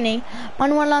Lanzini.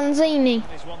 Manuel Lanzini.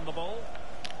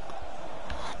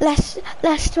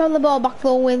 Leicester on the ball back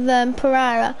though with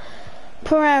Pereira.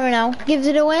 Pereira now gives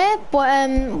it away,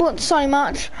 but sorry,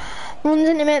 March runs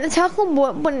in to make the tackle,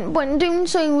 but in doing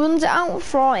so he runs it out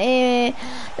for a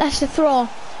Leicester throw.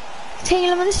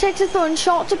 Tielemans takes a throw and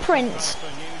short to Prince.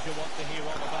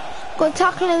 Good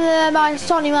tackle in there by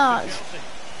Sonny March.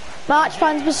 March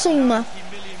finds Basuma.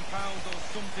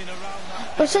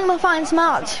 Basuma finds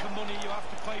March.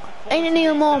 Into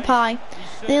Neil Maupay.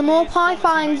 Neil Maupay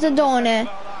finds Adorne.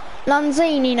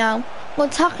 Lanzini now.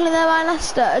 Good tackle in there by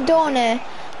Leicester. Adorne.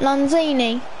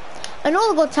 Lanzini.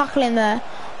 Another good tackle in there,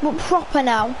 but proper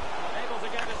now.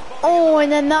 Oh,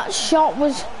 and then that shot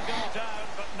was...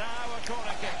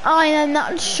 and then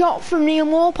that shot from Neil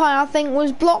Maupay, I think,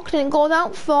 was blocked, and it goes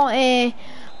out for a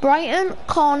Brighton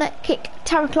corner kick.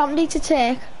 Tarek Lamptey to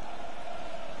take.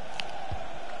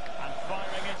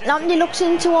 Lamptey looks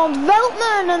in towards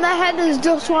Veltman, and the header's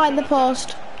just wide the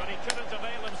post.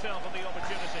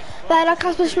 There,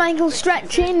 Kasper Schmeichel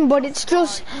stretching, but it's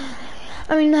just...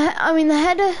 I mean the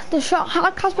header, the shot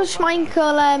had Kasper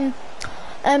Schmeichel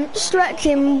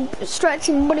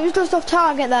stretching, but it was just off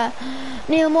target there.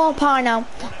 Neil Maupay now.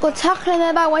 Good tackling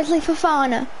there by Wesley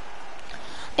Fofana.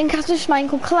 And Kasper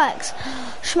Schmeichel collects.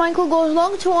 Schmeichel goes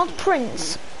long towards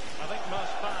Prince.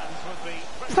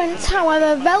 Prince,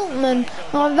 however,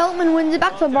 Veltman wins it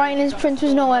back for Brighton as Prince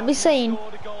was nowhere to be seen.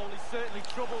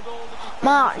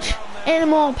 March, in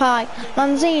Maupay,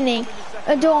 Lanzini,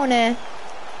 Adorne.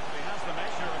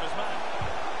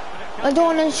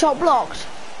 Adorne's shot blocked.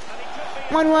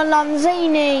 Manuel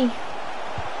Lanzini.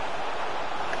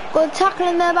 Good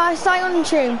tackling there by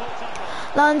Sayunchu.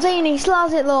 Lanzini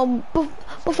slams it though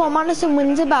before Maddison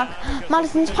wins it back.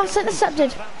 Maddison's pass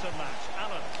intercepted.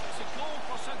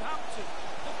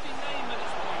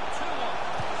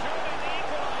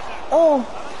 Oh,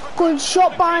 good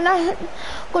shot by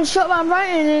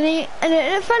Brighton, and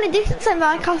a fairly decent save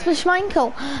by Kasper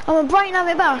Schmeichel. And when Brighton have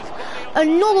it back,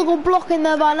 another good block in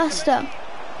there by Leicester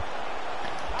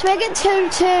to make it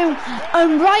 2-2,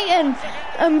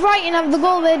 and Brighton have the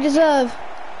goal they deserve.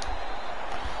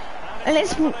 And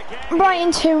it's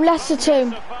Brighton 2, Leicester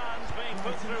 2.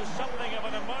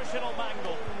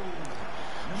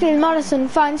 Phil Maddison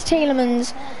finds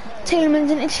Tielemans. Tielemans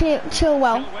into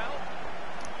Chilwell.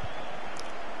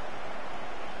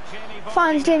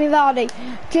 Finds Jamie Vardy.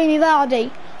 Jamie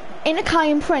Vardy into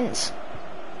Kyan Prince.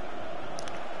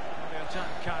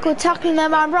 Good tackling there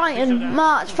by Brighton.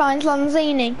 March finds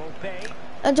Lanzini.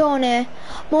 Adornay.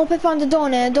 Morpeth finds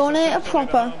Adornay. Adornay a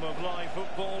proper. Home of live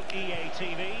football, EA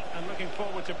TV, and looking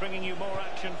forward to bringing you more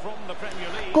action from the Premier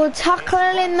League. Good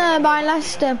tackling in there by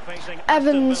Leicester.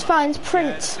 Evans finds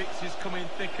Prince. Fixes coming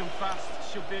thick and fast.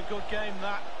 Should be a good game,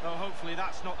 that. Though hopefully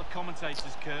that's not the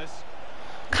commentator's curse.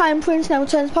 Kyan Prince now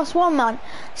turns past one man.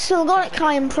 Still got it,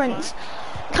 Kyan Prince.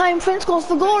 Kyan Prince goes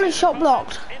for goal, his shot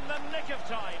blocked. In the nick of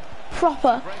time.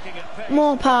 Proper. Breaking at pace.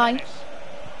 Morpie.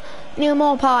 Neil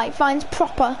Morpie finds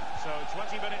Proper. So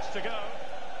 20 minutes to go.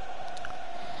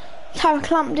 Tara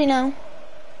Clampdy now.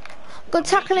 Good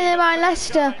tackling there by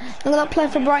Leicester. Look at that play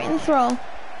for Brighton throw. Here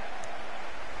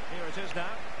it is now,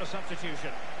 a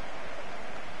substitution.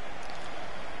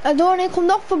 Adornay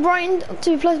comes off for Brighton to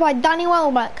be placed by Danny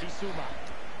Welbeck.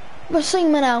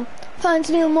 Basuma now. Finds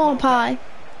Neil Morpie.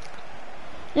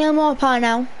 Neil Morpie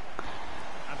now.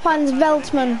 Finds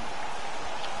Veltman.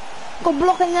 Good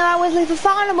blocking there by Wesley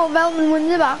Fofana, but Veltman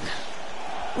wins it back.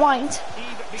 White.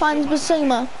 Finds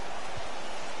Basuma.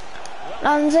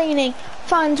 Lanzini.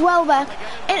 Finds Welbeck.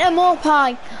 Into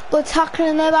Morpie. Good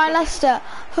tackling there by Leicester.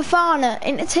 Fofana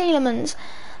into Tielemans.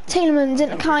 Tielemans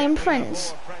into Kyan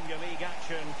Prince.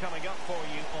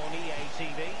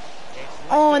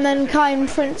 Oh, and then Kyan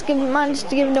Prince managed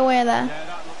to give it away there. Yeah,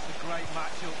 that looks a great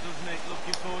matchup, doesn't it?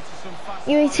 Looking forward to some fast.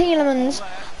 Yuri Tielemans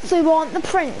through on the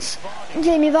Prince.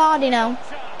 Jamie Vardy now.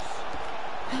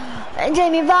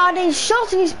 Jamie Vardy's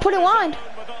shot and he's put it wide.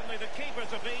 With only the keeper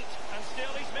to beat, and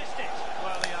still he's missed it.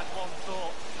 Well, he had one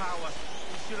thought, power.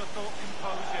 He should have thought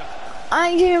composure. I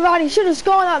think Jamie Vardy should have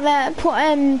scored that there. Put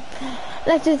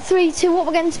left it 3-2 up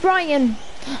against Brighton.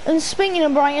 And speaking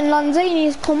of Brighton, Lanzini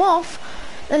has come off.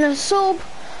 Then a sub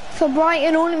for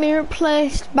Brighton only be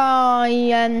replaced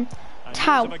by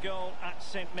Tau.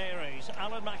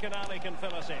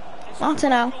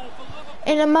 Martinelli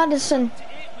into Madison.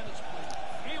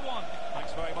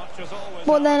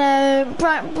 But then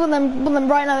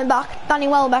Brighton have it back. Danny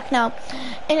Welbeck now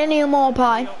into Neil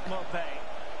Morpie.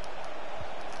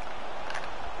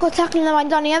 Good tackling there by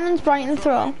Danny Evans. Brighton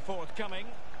throw.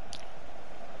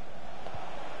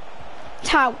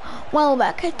 Tau,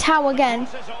 Welbeck, Tau again.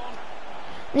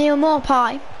 Neil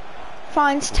Morpie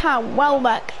finds Tau,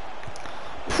 Welbeck.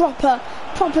 Proper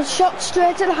shot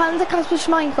straight to the hands of Kasper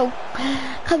Schmeichel.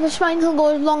 Kasper Schmeichel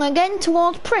goes long again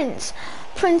towards Prince.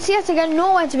 Prince yet again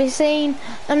nowhere to be seen.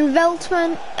 And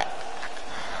Veltman,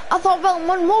 I thought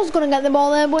Veltman was going to get the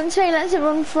ball there, but instead he lets it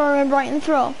run for a Brighton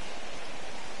throw.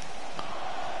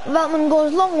 Veltman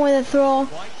goes long with a throw.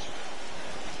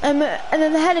 And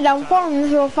then the header down following the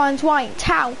throw finds White.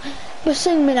 Tau.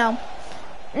 Basuma now.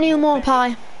 Neil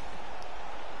Morpie.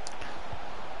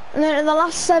 And then in the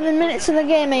last 7 minutes of the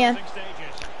game here.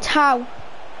 Tau.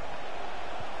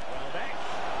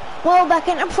 Welbeck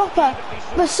into Proper.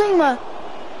 Basuma.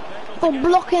 Good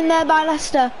blocking there by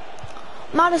Leicester.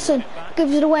 Madison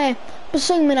gives it away.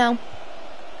 Basuma now.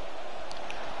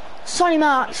 Sonny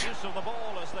March.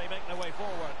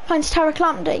 Finds Tara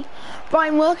Clampdy.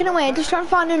 Brian working away, just trying to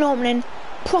find an opening.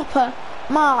 Proper.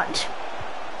 March.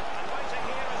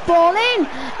 Ball in.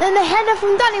 Then the header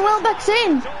from Danny Welbeck's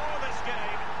in.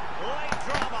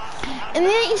 In the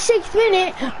 86th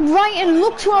minute, Brighton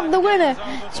look to have the winner.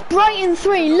 It's Brighton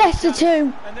 3, Leicester 2.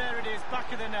 And there it is,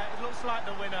 back of the net. It looks like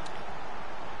the winner.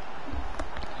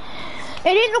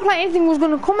 It didn't look like anything was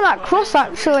going to come of that cross,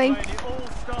 actually. It all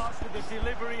starts with the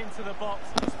delivery into the box,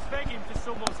 just begging for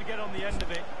someone to get on the end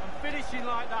of it. Finishing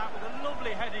like that with a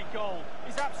lovely headed goal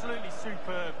is absolutely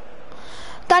superb.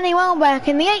 Danny Welbeck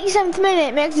in the 87th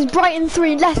minute makes his Brighton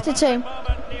 3, Leicester 2. Near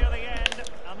the end,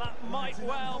 and that might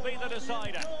well be the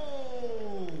decider.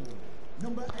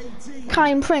 Number 18.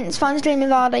 Kyan Prince finds Jamie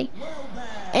Vardy.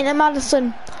 Into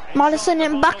Madison. Madison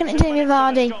and back into Jamie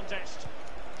Vardy.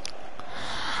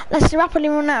 Leicester rapidly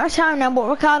run out of time now, but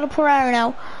Ricardo Pereira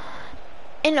now.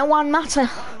 Into Juan Mata.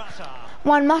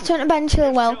 Juan Mata into Ben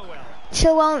Chilwell.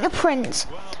 Chilwell into Prince.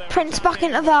 Prince back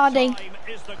into Vardy.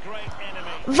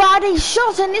 Vardy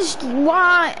shot and it's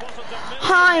wide,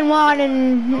 high and wide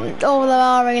and over the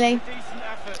bar really.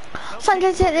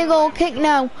 Sanchez hit the goal kick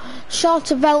now. Shot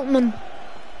to Veltman.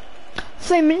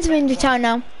 3 minutes of injury time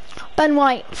now. Ben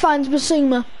White finds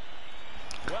Basuma.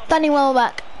 Danny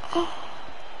Welbeck.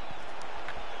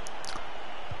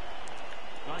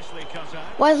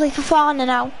 Wesley Fofana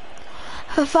now.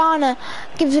 Fofana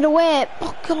gives it away.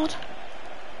 Oh God.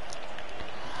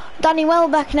 Danny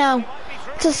Welbeck now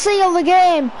to seal the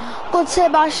game. Good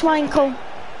save by Schmeichel.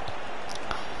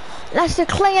 Leicester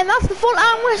clear, and that's the full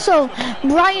arm whistle.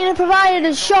 Brighton have provided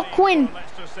a shock win.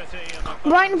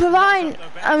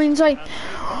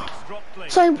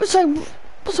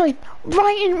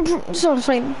 Brighton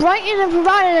have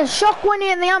provided a shock win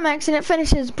at the Amex, and it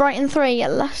finishes Brighton 3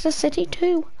 at Leicester City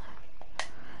 2.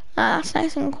 That's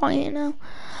nice and quiet now.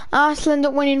 Arsenal end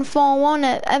up winning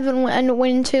 4-1, Everton end up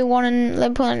winning 2-1, and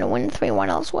Liverpool end up winning 3-1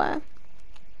 elsewhere.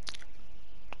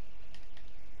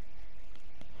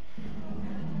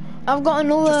 I've got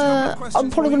another,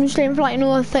 I'm probably going to stream for like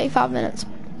another 35 minutes.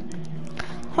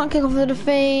 I'll kick off the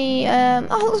defeat. I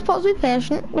thought I was supposed to be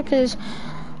patient because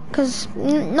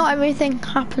not everything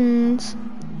happens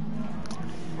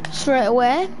straight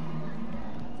away.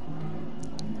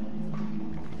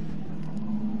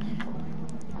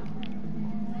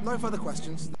 No further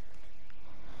questions.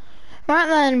 Right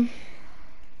then.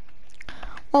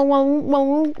 Well,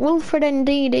 Wilfred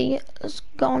Ndidi has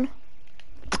gone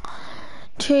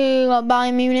to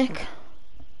Bayern Munich.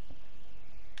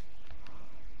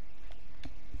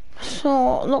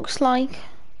 So, looks like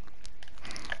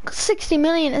 60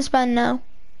 million to spend now.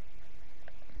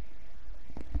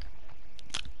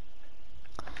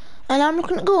 And I'm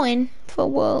looking at going for a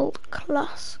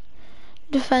world-class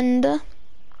defender.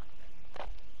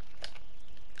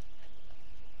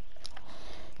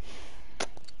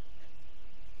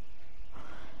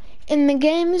 In the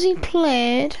games he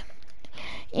played,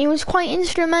 he was quite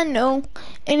instrumental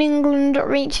in England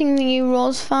reaching the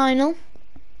Euros final.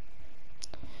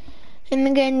 In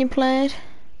the game he played,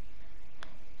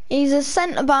 he's a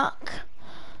centre back,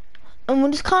 and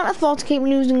we just can't afford to keep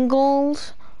losing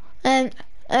goals.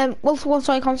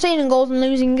 Conceding goals and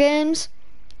losing games.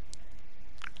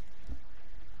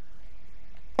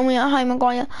 And we got Harry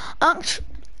Maguire.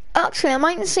 Actually, I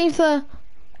might see if I'm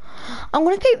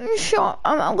gonna keep him short.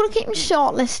 I'm gonna keep him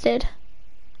shortlisted.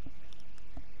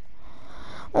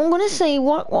 I'm gonna see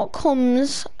what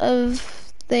comes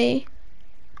of the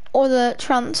other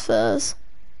transfers,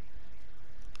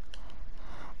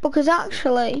 because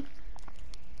actually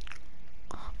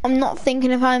I'm not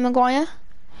thinking of Harry Maguire.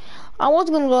 I was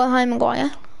gonna go with Harry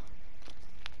Maguire.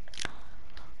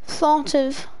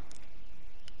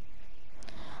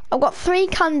 I've got 3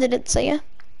 candidates here.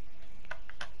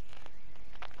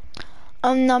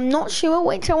 And I'm not sure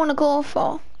which I want to go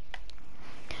for.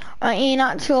 Ian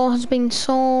Actual has been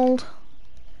sold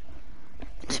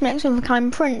to make some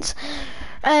kind prints.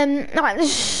 Right,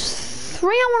 there's 3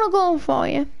 I want to go for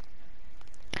you.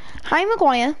 Harry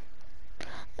Maguire,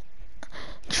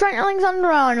 Trent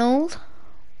Alexander-Arnold,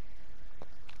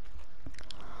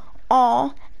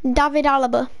 or David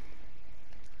Alaba.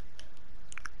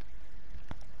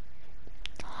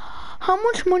 How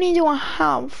much money do I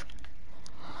have?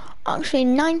 Actually,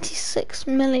 96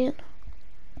 million.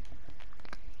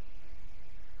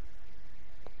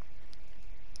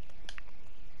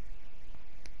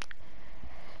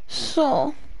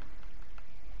 So,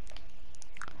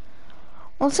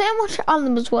 we'll see how much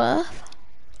Alaba's worth.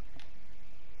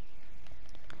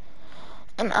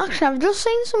 And actually, I've just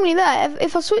seen somebody there.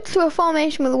 If I switch to a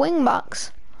formation with the wing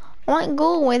backs, I might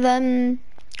go with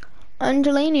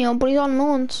Angelino, but he's on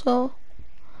loan, so.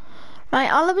 Right,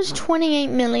 Alaba's 28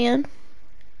 million.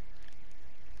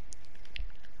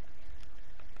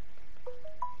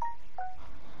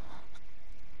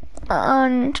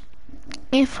 And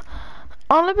if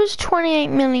Alaba's 28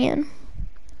 million,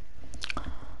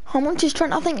 how much is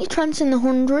Trent? I think Trent's in the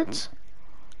hundreds.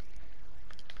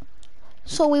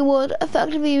 So we would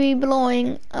effectively be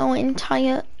blowing our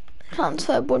entire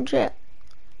transfer budget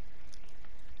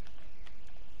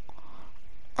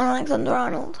on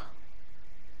Alexander-Arnold.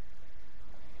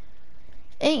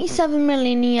 87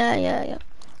 million, yeah.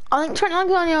 I think Trent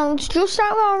Alexander-Arnold's just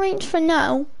out of our reach for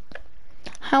now.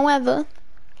 However,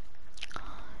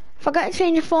 if I get to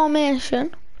change of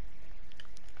formation,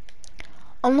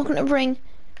 I'm looking to bring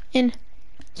in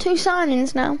 2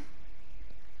 signings now.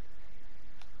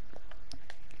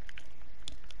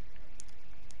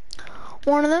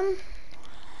 One of them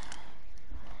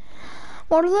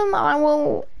I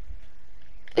will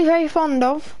be very fond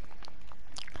of,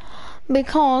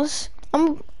 because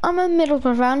I'm a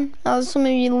Middlesbrough fan, as some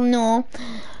of you will know.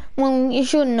 Well, you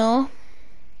should know,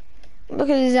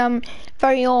 because I'm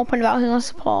very open about who I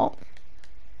support.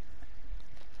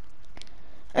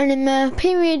 And in the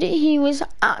period he was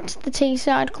at the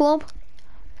Teesside club,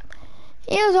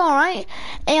 he was alright.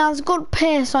 He has good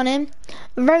pace on him,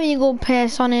 very good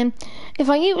pace on him. If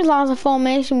I utilise a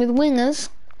formation with wingers,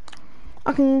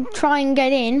 I can try and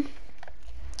get in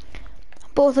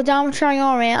both Adama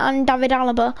Traore and David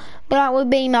Alaba, but that would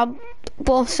be my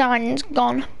both signings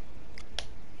gone.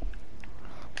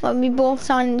 That would be both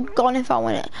signings gone if I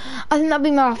win it. I think that'd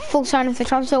be my full signing for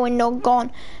transfer window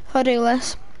gone if I do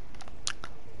this.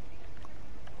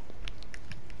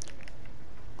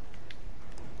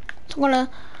 So I'm gonna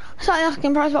set the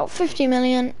asking price about 50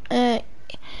 million. And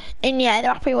yeah,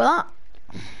 they're happy with that.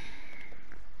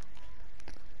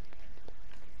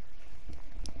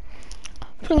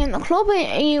 Putting in the club,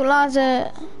 it utilise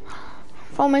a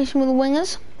formation with the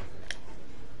wingers.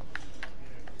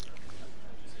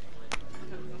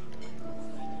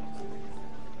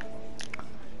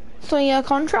 Three-year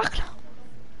contract.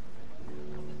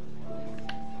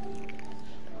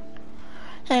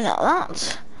 And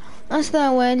that's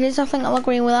their wages. I think I'll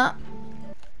agree with that.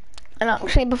 And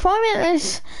actually, before I make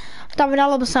this David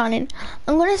Alaba signing,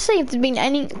 I'm going to see if there's been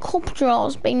any cup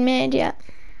draws being made yet.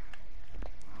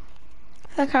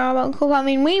 The Carabao Cup. I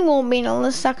mean, we won't be in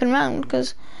the second round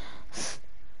because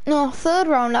no, third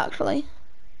round actually.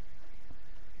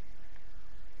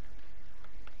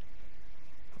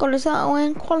 God, is that away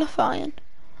in qualifying?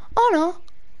 Oh no.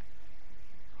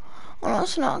 Oh no,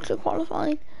 it's not actually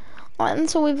qualifying. Right, and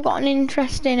so we've got an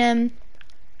interesting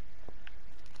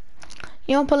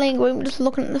Europa League group, just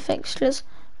looking at the fixtures.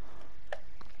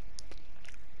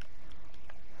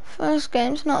 First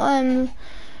game's not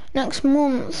next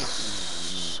month,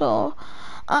 so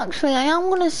actually I am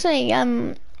gonna see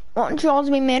what draws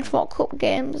have been made for what cup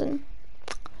games and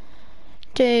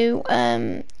do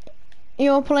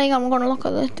Europa League. I'm gonna look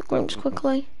at the groups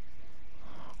quickly.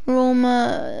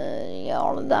 Roma, yeah,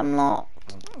 all of them lot.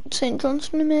 St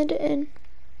Johnstone have made it in.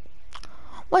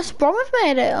 West Brom have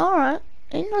made it. All right,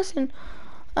 interesting.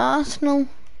 Arsenal,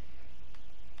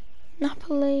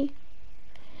 Napoli.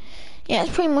 Yeah,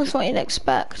 it's pretty much what you'd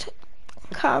expect.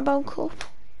 Carabao Cup.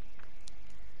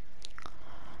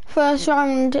 First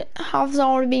round has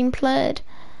already been played.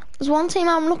 There's one team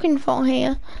I'm looking for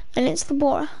here, and it's the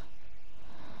Borough.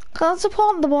 Because I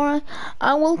support the Borough,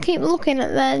 I will keep looking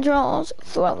at their draws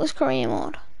throughout this career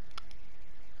mode.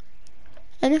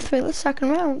 And through the second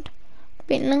round,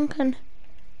 beating Lincoln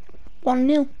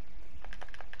 1-0.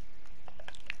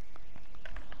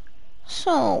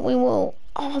 So we will.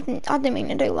 Oh, I didn't mean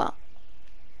to do that.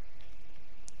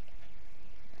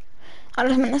 I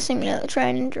just meant to simulate the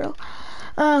training drill.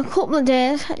 A couple of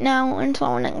days now until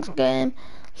our next game,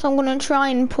 so I'm gonna try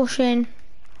and push in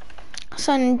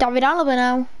signing David Alaba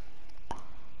now,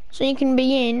 so you can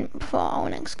be in before our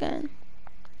next game.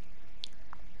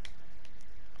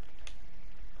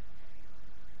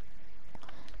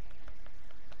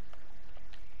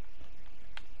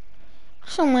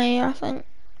 Somewhere here, I think.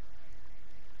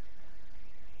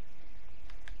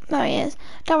 There he is.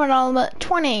 David Alaba,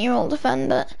 28-year-old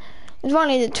defender. He's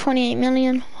valued at 28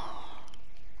 million.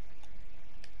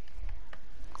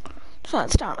 So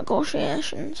let's start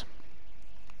negotiations.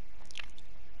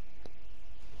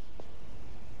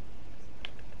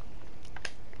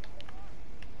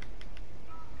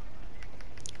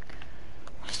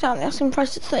 Start the asking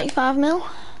price at 35 mil.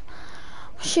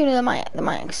 Surely they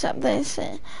might accept this.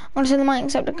 I'm gonna say they might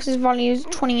accept it because his value is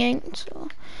 28. So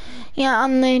yeah,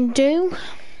 and they do.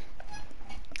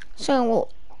 So we'll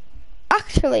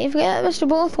actually, if we get the best of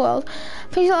both worlds,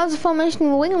 if he has a formation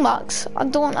of wing backs, I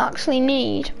don't actually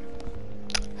need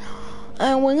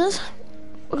wingers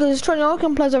because Trent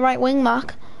Yorkin plays a right wing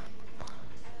back.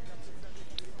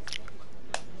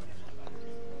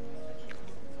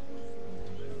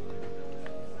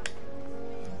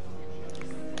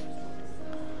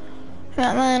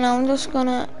 And then I'm just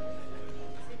gonna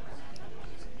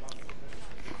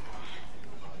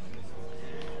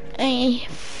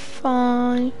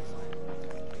A5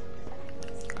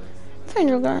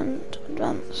 300 grand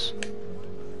advance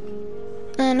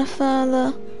and a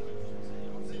further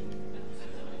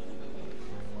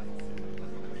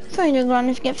 300 grand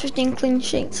if you get 15 clean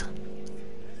sheets.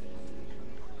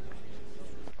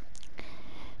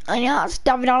 And yeah, that's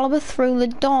David Alaba through the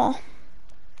door.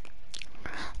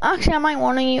 Actually, I might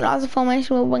want to utilise a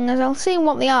formation with wingers. I'll see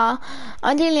what they are.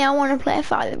 Ideally, I want to play a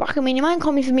 5 at the back. I mean, you might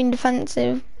call me for being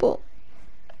defensive, but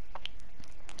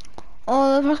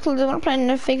all the past clubs I've played in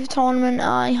the FIFA tournament,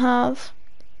 I have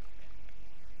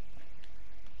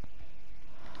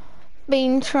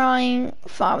been trying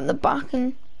 5 at the back,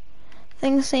 and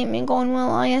things seem to be going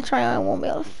well. I won't be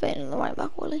able to fit in the right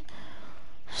back, will he?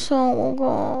 So we'll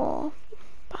go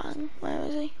bang. Where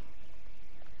is he?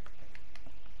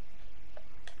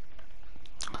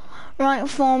 Right,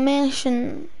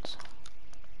 formations.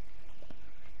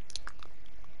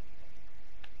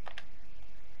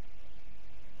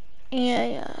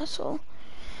 Yeah, so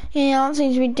yeah, that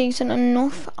seems to be decent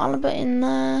enough. Alaba in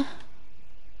there.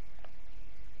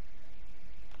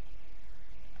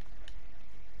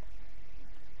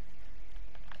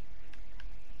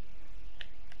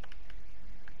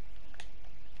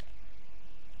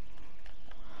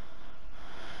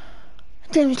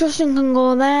 James Justin can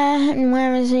go there, and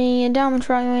where is he? Adama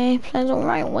Traore plays on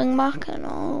right wing back, and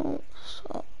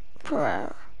also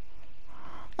Pereira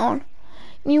on.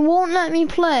 You won't let me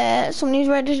play somebody who's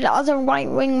registered as a right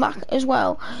wing back as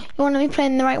well. You want to be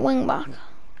playing the right wing back?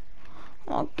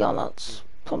 Oh god, that's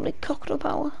probably cocked up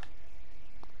our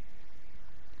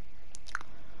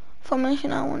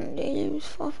formation. I want to use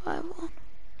 4-5-1.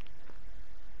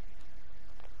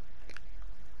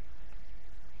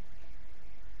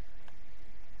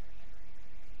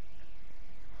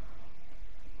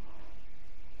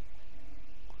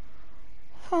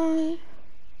 Five.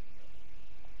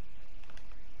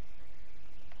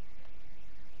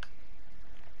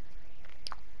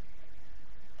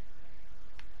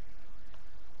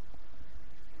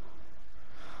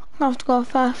 I have to go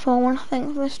 5-4-1, I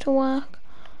think, for this to work.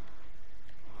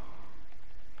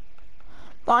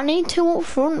 But I need two up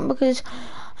front because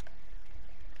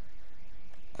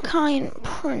Kind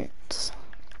Prince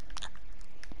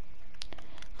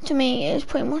to me is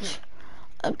pretty much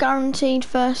a guaranteed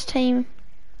first team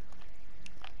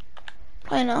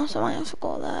player now, so I might have to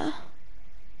go there.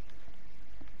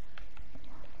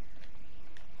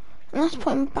 And let's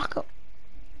put him back up.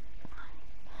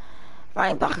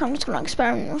 Right back, I'm just going to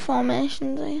experiment with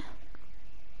formations here.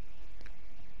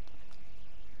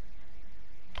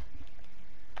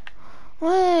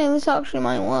 Well, this actually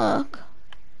might work.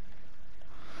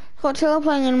 Got Taylor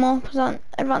playing in a more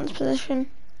advanced position.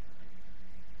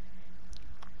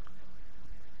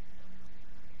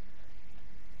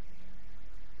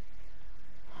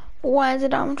 Where's the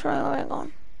damn Traore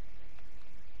gone?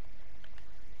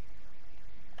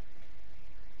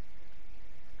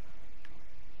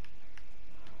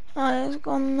 Oh, it's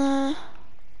gone there.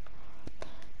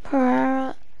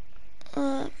 Pereira.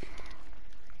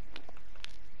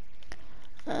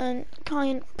 And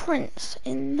Kind Prince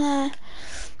in there.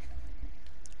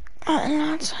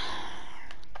 And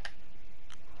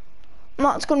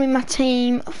that's going to be my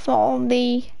team for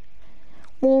the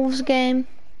Wolves game.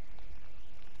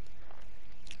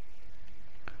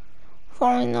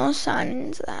 Following those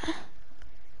signings there.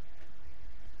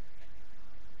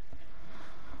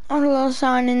 All those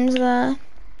signings there.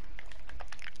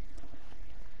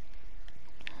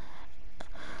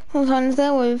 Those signings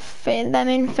there would fit them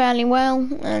in fairly well,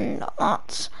 and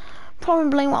that's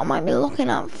probably what I might be looking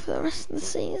at for the rest of the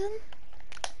season.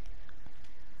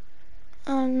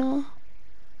 I don't know.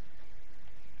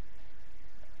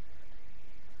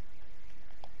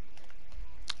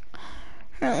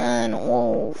 And then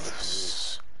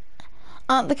Wolves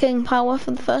at the King Power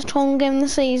for the first home game of the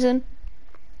season.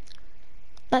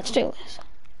 Let's do this.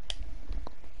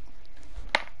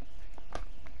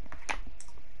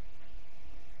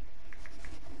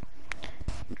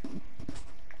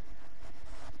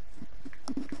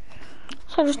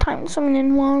 So I just typed something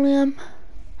in while I'm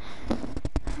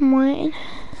waiting.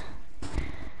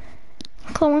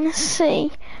 I want to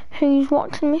see who's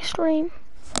watching me stream.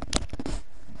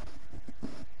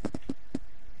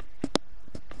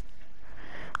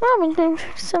 I've been doing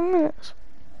 57 minutes.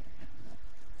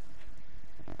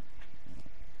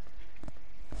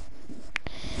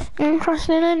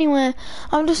 Interesting anyway.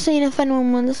 I'm just seeing if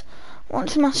anyone was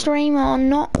watching my stream or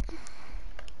not.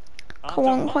 I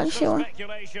wasn't quite sure.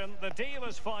 The deal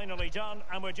is finally done,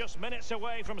 and we're just minutes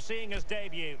away from seeing his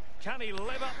debut. Can he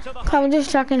live up to the I was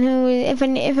just checking who, if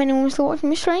anyone was still watching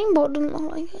my stream, but it doesn't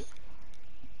look like it.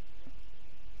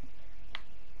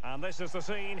 And this is the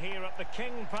scene here at the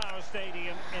King Power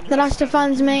Stadium in The Leicester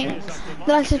fans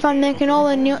making all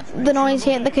the noise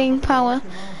here at the King Power.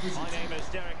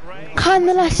 Can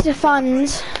the Leicester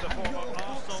fans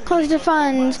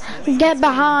get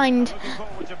behind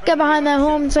their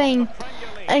home team,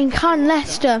 and can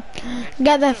Leicester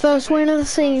get their first win of the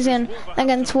season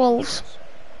against Wolves?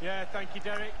 Yeah, thank you,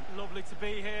 Derek. Lovely to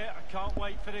be here. I can't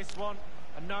wait for this one.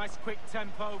 A nice quick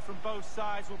tempo from both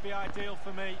sides will be ideal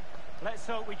for me. Let's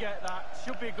hope we get that.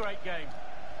 Should be a great game.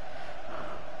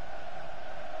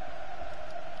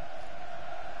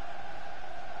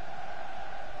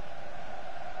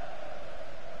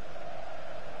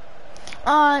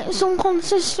 Some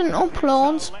consistent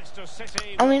uploads.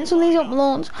 I mean, some of these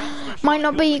uploads might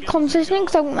not be consistent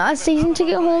because I'm a season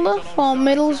ticket holder for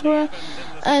Middlesbrough,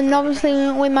 and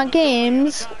obviously with my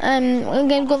games,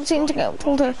 again, got the season ticket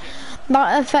holder.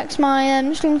 That affects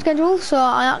my stream schedule, so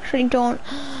I actually don't.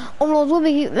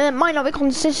 Uploads they might not be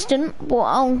consistent, but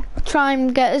I'll try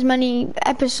and get as many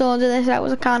episodes of this out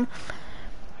as I can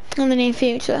in the near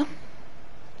future.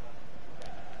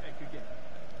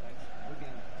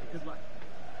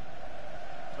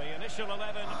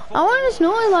 I want to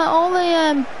know, like, all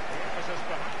the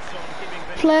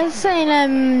players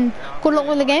saying good luck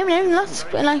with the game, and that's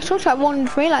a nice touch at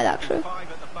 1-3 like that, actually.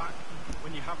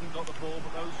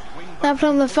 Now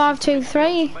playing the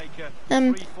 5-2-3.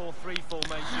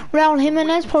 Raul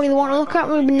Jimenez, probably the one to look at.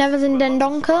 Ruben Neves and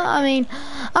Dendoncker. I mean,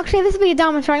 actually, this would be a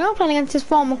damage right now playing against his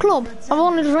former club. I've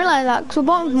only just realised that because we're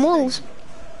bought him from Wolves.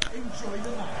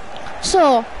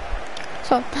 So,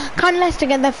 can Leicester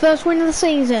get their first win of the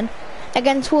season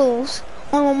against Wolves?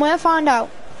 On one way to find out.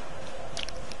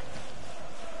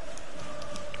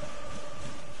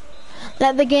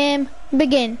 Let the game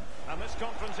begin. And this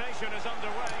confrontation is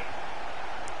underway.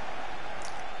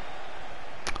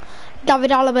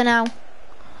 David Alaba now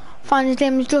finds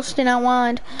James Justin out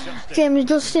wide. James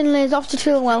Justin lays off to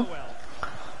Chilwell.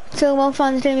 Chilwell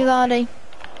finds Jamie Vardy.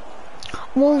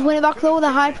 Wolves win it back though with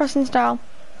a high pressing style.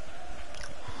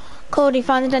 Cody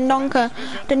finds Dendoncker.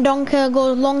 Dendoncker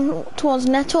goes long towards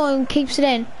Neto and keeps it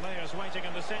in. Players waiting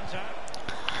in the centre.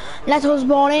 Neto's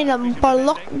ball in,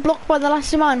 blocked by the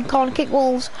Leicester man. Corner kick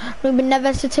Wolves. Ruben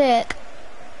Neves to take.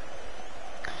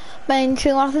 Ben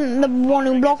Chill, I think the one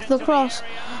who blocked the cross,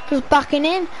 just backing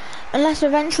in, and Leicester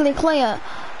eventually clear.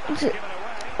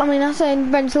 I mean, I said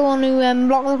Ben Chill, one who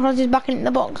blocked the cross, is backing in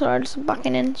the box, or just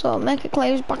backing in. So make it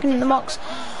clear, he's backing in the box.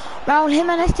 Raul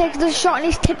Jimenez takes the shot and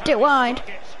he's tipped it wide.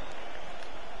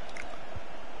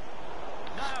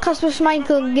 Kasper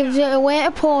Schmeichel gives it away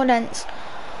to Podence.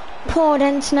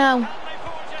 Podence now.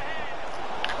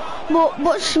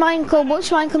 But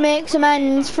Schmeichel makes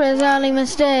amends for his early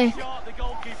mistake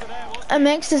and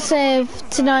makes the save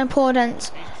to deny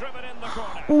Podence.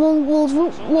 Wolves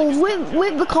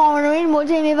whip the corner in, but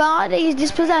Jamie Vardy is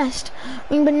dispossessed.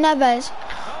 Ruben Neves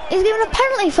is given a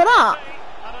penalty for that.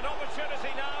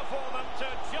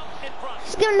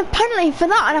 He's given a penalty for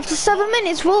that, and after 7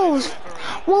 minutes, Wolves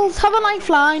have a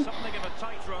lifeline.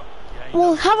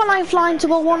 Wolves have a lifeline to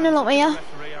go 1-0 up here.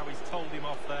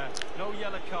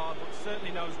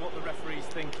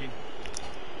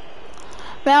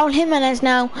 Raul Jimenez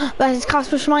now versus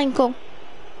Kasper Schmeichel.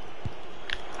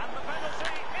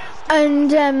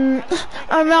 And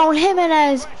Raul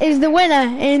Jimenez is the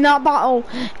winner in that battle.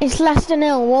 It's Leicester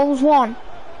 0, Wolves 1.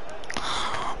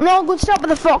 No good start for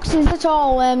the Foxes at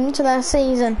all to their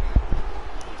season.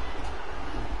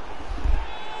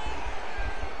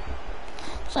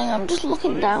 So I'm just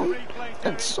looking down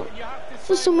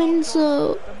for some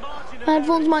so my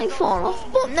headphones might fall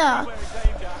off, but nah.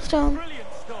 So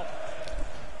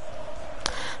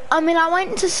I mean, I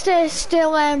went to stay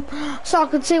still so I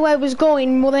could see where it was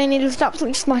going, but then he just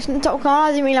absolutely smashed in the top corner.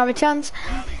 I didn't really have a chance.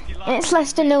 And it's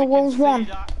Leicester 0, Wolves 1.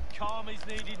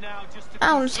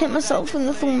 I'll just hit myself from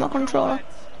the thumb of my controller.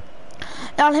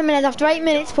 Now Jimenez after 8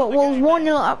 minutes, but Wolves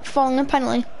 1-0 up following a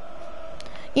penalty.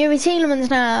 Yuri Tielemans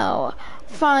now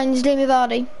finds Jamie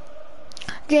Vardy.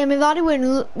 Jamie Vardy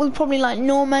will probably like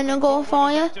no men to go for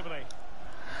you.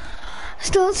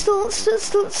 Still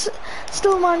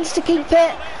managed to keep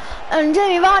it, and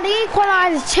Jamie Vardy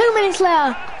equalises 2 minutes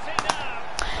later.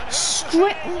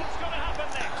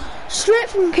 Straight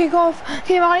from kick-off,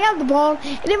 Jamie Vardy had the ball.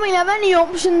 He didn't really have any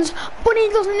options, but he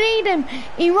doesn't need him.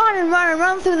 He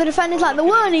ran through the defenders like they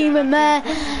weren't even there,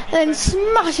 then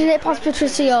smashes it past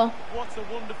Patricio. What a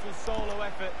wonderful solo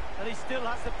effort, and he still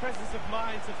has the presence of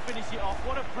mind to finish it off.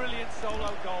 What a brilliant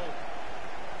solo goal.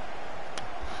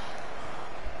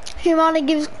 Humani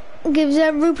gives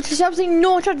Rupert absolutely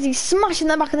no chance. He's smashing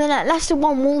the back of the net. Leicester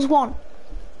 1, Wolves 1.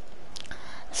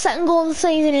 Second goal of the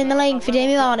season in the league for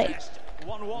Jamie Vardy.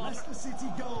 Leicester City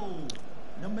goal.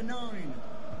 Number 9,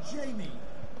 Jamie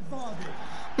Vardy.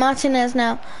 Martinez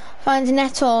now finds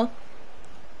Neto.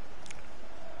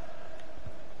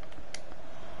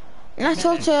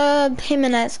 Neto to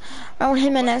Jimenez. Raul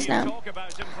Jimenez now.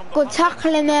 Good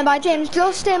tackle in there by James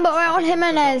Justin, but Raul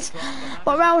Jimenez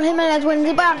wins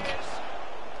it back.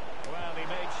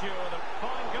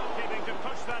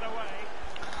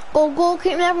 Good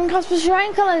goalkeeping there from Kasper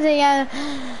Schmeichel as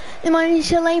he managed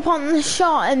to leap on the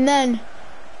shot and then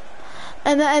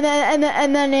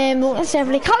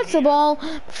safely catch the ball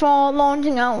before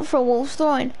launching out for a Wolves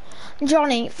throw-in.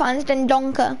 Johnny finds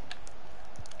Dendoncker.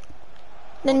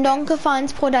 Dendoncker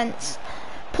finds Podence.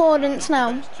 Podence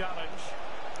now.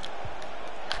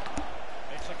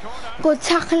 Good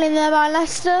tackle in there by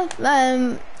Leicester.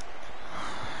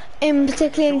 In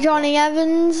particular Johnny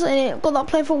Evans. Got that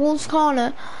play for Wolves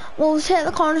corner. Wolves hit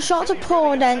the corner shot to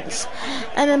Podence.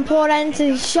 And then Podence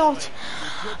is shot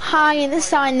high in the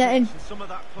side netting.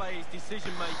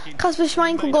 Kasper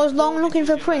Schmeichel goes long looking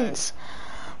for Prince.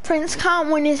 Prince can't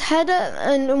win his header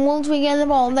and Wolves regain the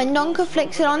ball. Then Donker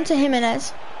flicks it on to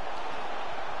Jimenez.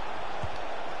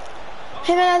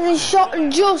 Jimenez is shot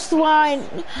just wide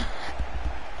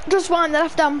the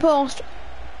left hand post.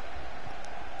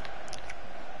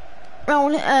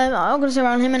 I'm gonna say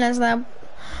Raul Jimenez there,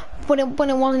 but it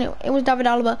wasn't. It was David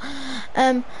Alaba.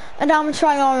 Adama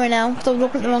Traore now, because I was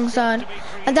looking at the wrong side.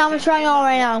 Adama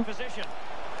Traore now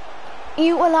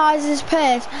utilises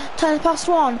pace, turns past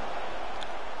one.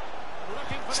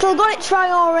 Still got it,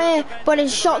 Traore, but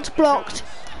his shot's blocked.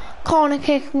 Corner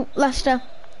kick, Leicester.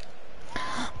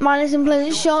 Madison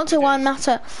plays it short to Juan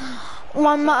Mata.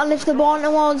 Juan Mata lifts the ball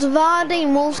towards Vardy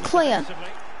and Wolves clear.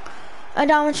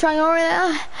 Adama Traore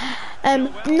there.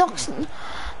 Knocks on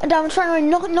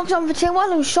for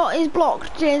Chilwell, whose shot is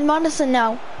blocked. James Madison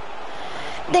now.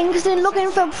 Dinkerson looking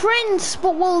for Prince,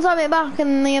 but Wolves have it back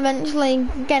and they eventually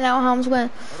get out of harm's way.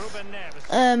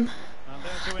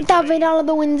 David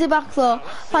Alaba wins it back though.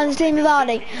 Finds Jamie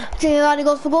Vardy. Jamie Vardy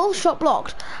goes for goal, shot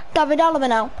blocked. David Alaba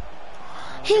now.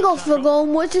 He goes for a goal,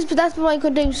 which is that's what he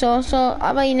could do so. So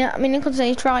I mean, you could say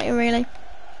he's tried it really.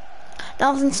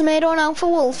 Nelson Semedo now for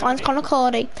Wolves finds Conor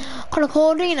Cody. Conor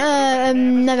Cody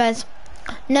and Neves.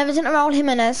 Neves into Raul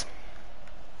Jimenez.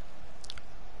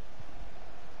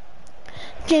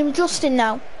 James Justin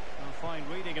now.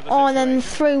 Oh, and then the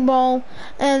through ball.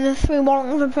 And the through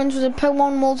ball for Prince was a put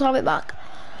one, Wolves have it back.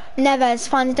 Neves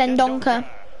finds Dendoncker.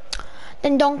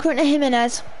 Dendoncker into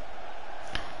Jimenez.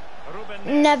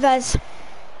 Neves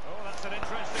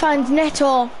finds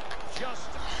Neto.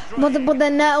 But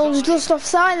then Neto's just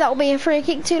offside. That will be a free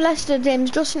kick to Leicester.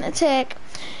 James Justin to take.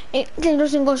 James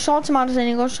Justin goes short to Madison.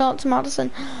 He goes short to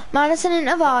Madison. Madison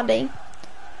into Vardy.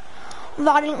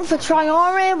 Vardy looking for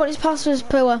Traore, but his pass was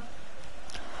poor.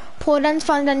 Podence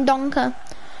finds Dendoncker.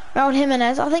 Raul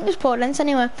Jimenez. I think it's Podence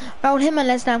anyway. Raul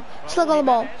Jimenez now. Still got the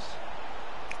ball.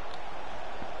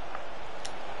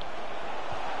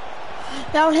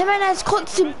 Raul Jimenez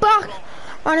cuts it back.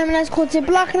 Raul Jimenez cuts it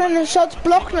back, and then the shot's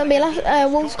blocked, and it'll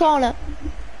be Wolves' corner.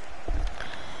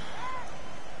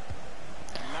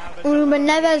 Ruben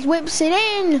Neves whips it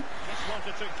in.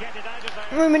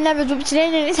 Ruben Neves whips it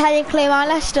in, and it's headed clear by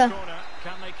Leicester.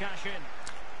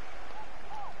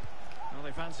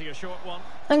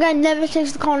 Again, Neves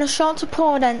takes the corner shot to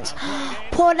Podence.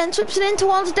 Podence whips it in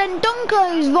towards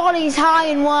Dendoncker, whose volley's high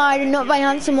and wide and not very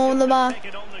handsome over the bar.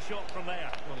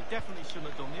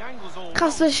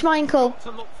 Kasper Schmeichel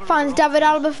finds David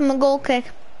Alaba from the goal kick.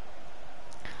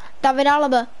 David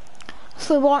Alaba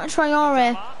through ball to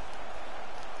Traore.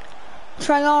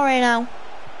 Traore now.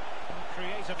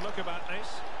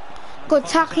 Good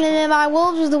tackling there by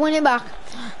Wolves with the winning back.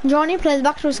 Johnny plays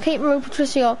back to his keeper,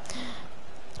 Patricio.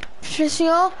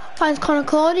 Patricio finds Conor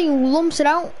Cody, who lumps it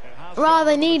out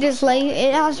rather needlessly,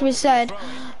 it has to be said,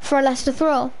 for a Leicester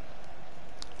throw.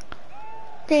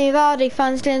 Jamie Vardy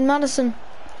finds James Madison.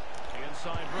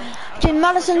 James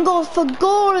Madison goes for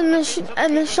goal, and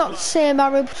the shot's saved by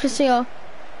Rui Patricio.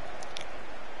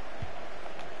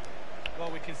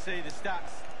 Well, we can see the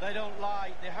stats. They don't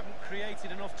lie. They haven't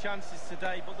created enough chances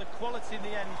today, but the quality in the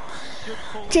end should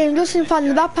pull. James Justin finds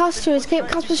the back pass to escape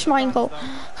Kasper Schmeichel.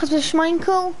 Kasper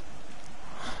Schmeichel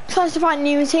tries to find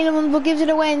New Zealand, but gives it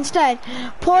away instead.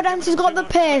 Podence has got the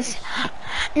pace.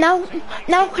 Now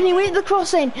can he whip the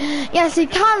crossing? Yes, he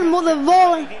can, but the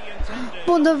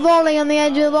volley on the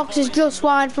edge of the box is just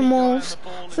wide from Wolves,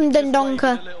 from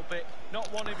Dendoncker.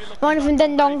 One from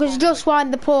Dendoncker is just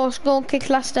wide the post. Goal kick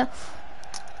Leicester.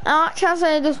 Actually, I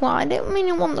say just wide. I mean,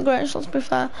 it wasn't the greatest shots, to be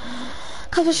fair.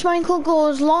 Kasper Schmeichel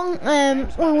goes long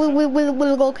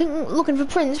with a goal kick, looking for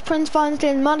Prince. Prince finds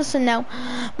James Madison now.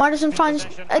 Madison finds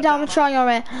Adama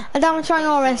Traore. Adama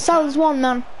Traore sells one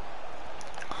man.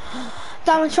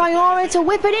 Adama Traore to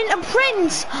whip it into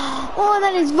Prince. Oh, and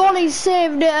then his volley's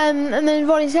saved, and then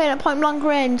volley's saved at point blank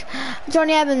range.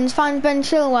 Johnny Evans finds Ben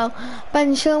Chilwell.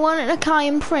 Ben Chilwell into Kai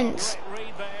and Prince.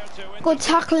 Good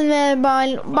tackling there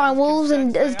by Wolves,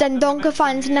 and as Dendoncker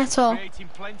finds Neto.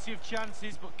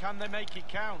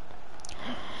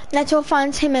 Neto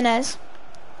finds Jimenez.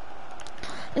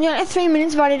 And you only 3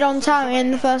 minutes of added on time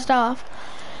in the first half.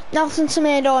 Nelson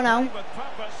Semedo now.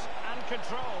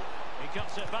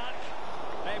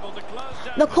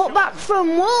 The cutback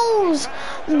from Wolves.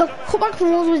 The cutback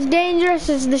from Wolves was dangerous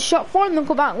as the shot from the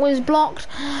cutback was blocked.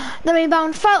 The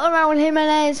rebound fell around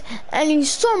Jimenez, and he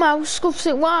somehow scuffs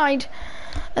it wide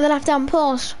at the left-hand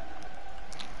post.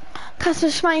 Kasper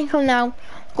Schmeichel now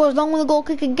goes long with the goal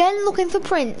kick again, looking for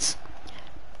Prince.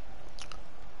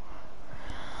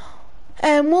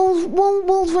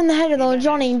 Wolves win the header though.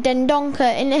 Johnny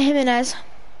Dendoncker into Jimenez.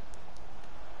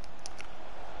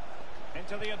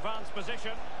 Into the advanced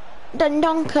position.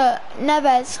 Dendoncker,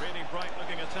 Neves.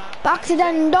 Back to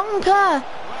Dendoncker.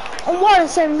 And what a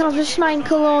save from Kasper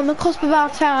Schmeichel on the cusp of our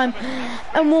time.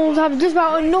 And Wolves have just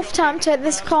about enough time to hit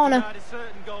this corner.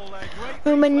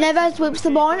 Ruben Neves whips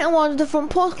the ball towards the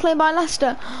front post, cleared by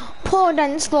Leicester. Poor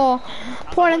Dents though.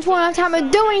 Poor Dents won't have time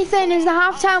to do anything as the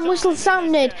half-time whistle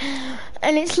sounded.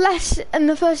 And it's Leicester, and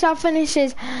the first half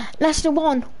finishes. Leicester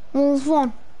 1, Wolves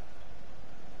 1.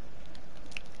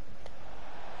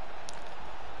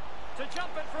 To jump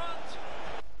in front.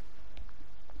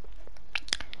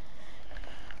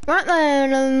 Right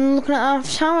then, looking at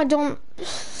half-time, I don't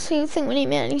think we need to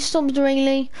make any subs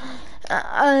really.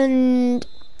 And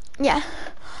yeah,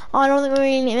 I don't think we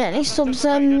really need to make any subs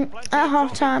at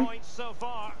half-time.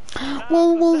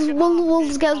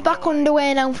 Wolves get us back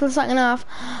underway now for the second half.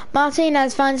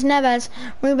 Martinez finds Neves.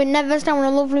 Ruben Neves down a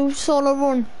lovely solo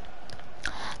run.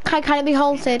 Can it be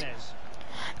halted?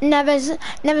 Neves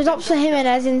opts for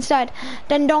Jimenez instead.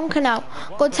 Then Donker now.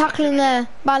 Good tackling there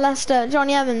by Leicester.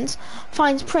 Johnny Evans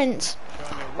finds Prince.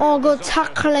 Oh, good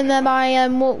tackling there by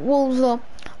Wolves though.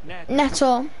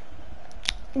 Neto.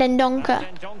 Then Donker.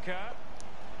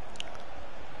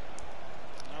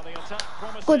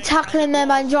 Good tackling there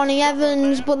by Johnny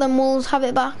Evans, but then Wolves have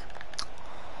it back.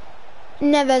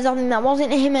 Neves, I think that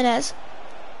wasn't Jimenez.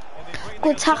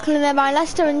 Good tackling there by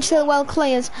Leicester and Chilwell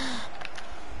clears.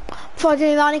 Before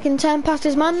Giovanni can turn past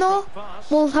his man though,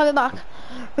 Wolves have it back.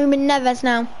 Ruben Neves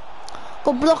now.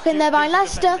 Good blocking there by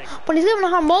Leicester, but he's given a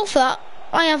handball for that.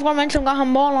 I have got to mention got a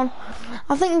handball on.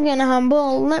 I think he's getting a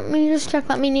handball. Let me just check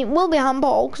that. I mean, it will be a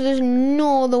handball because there's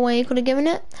no other way he could have given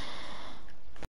it.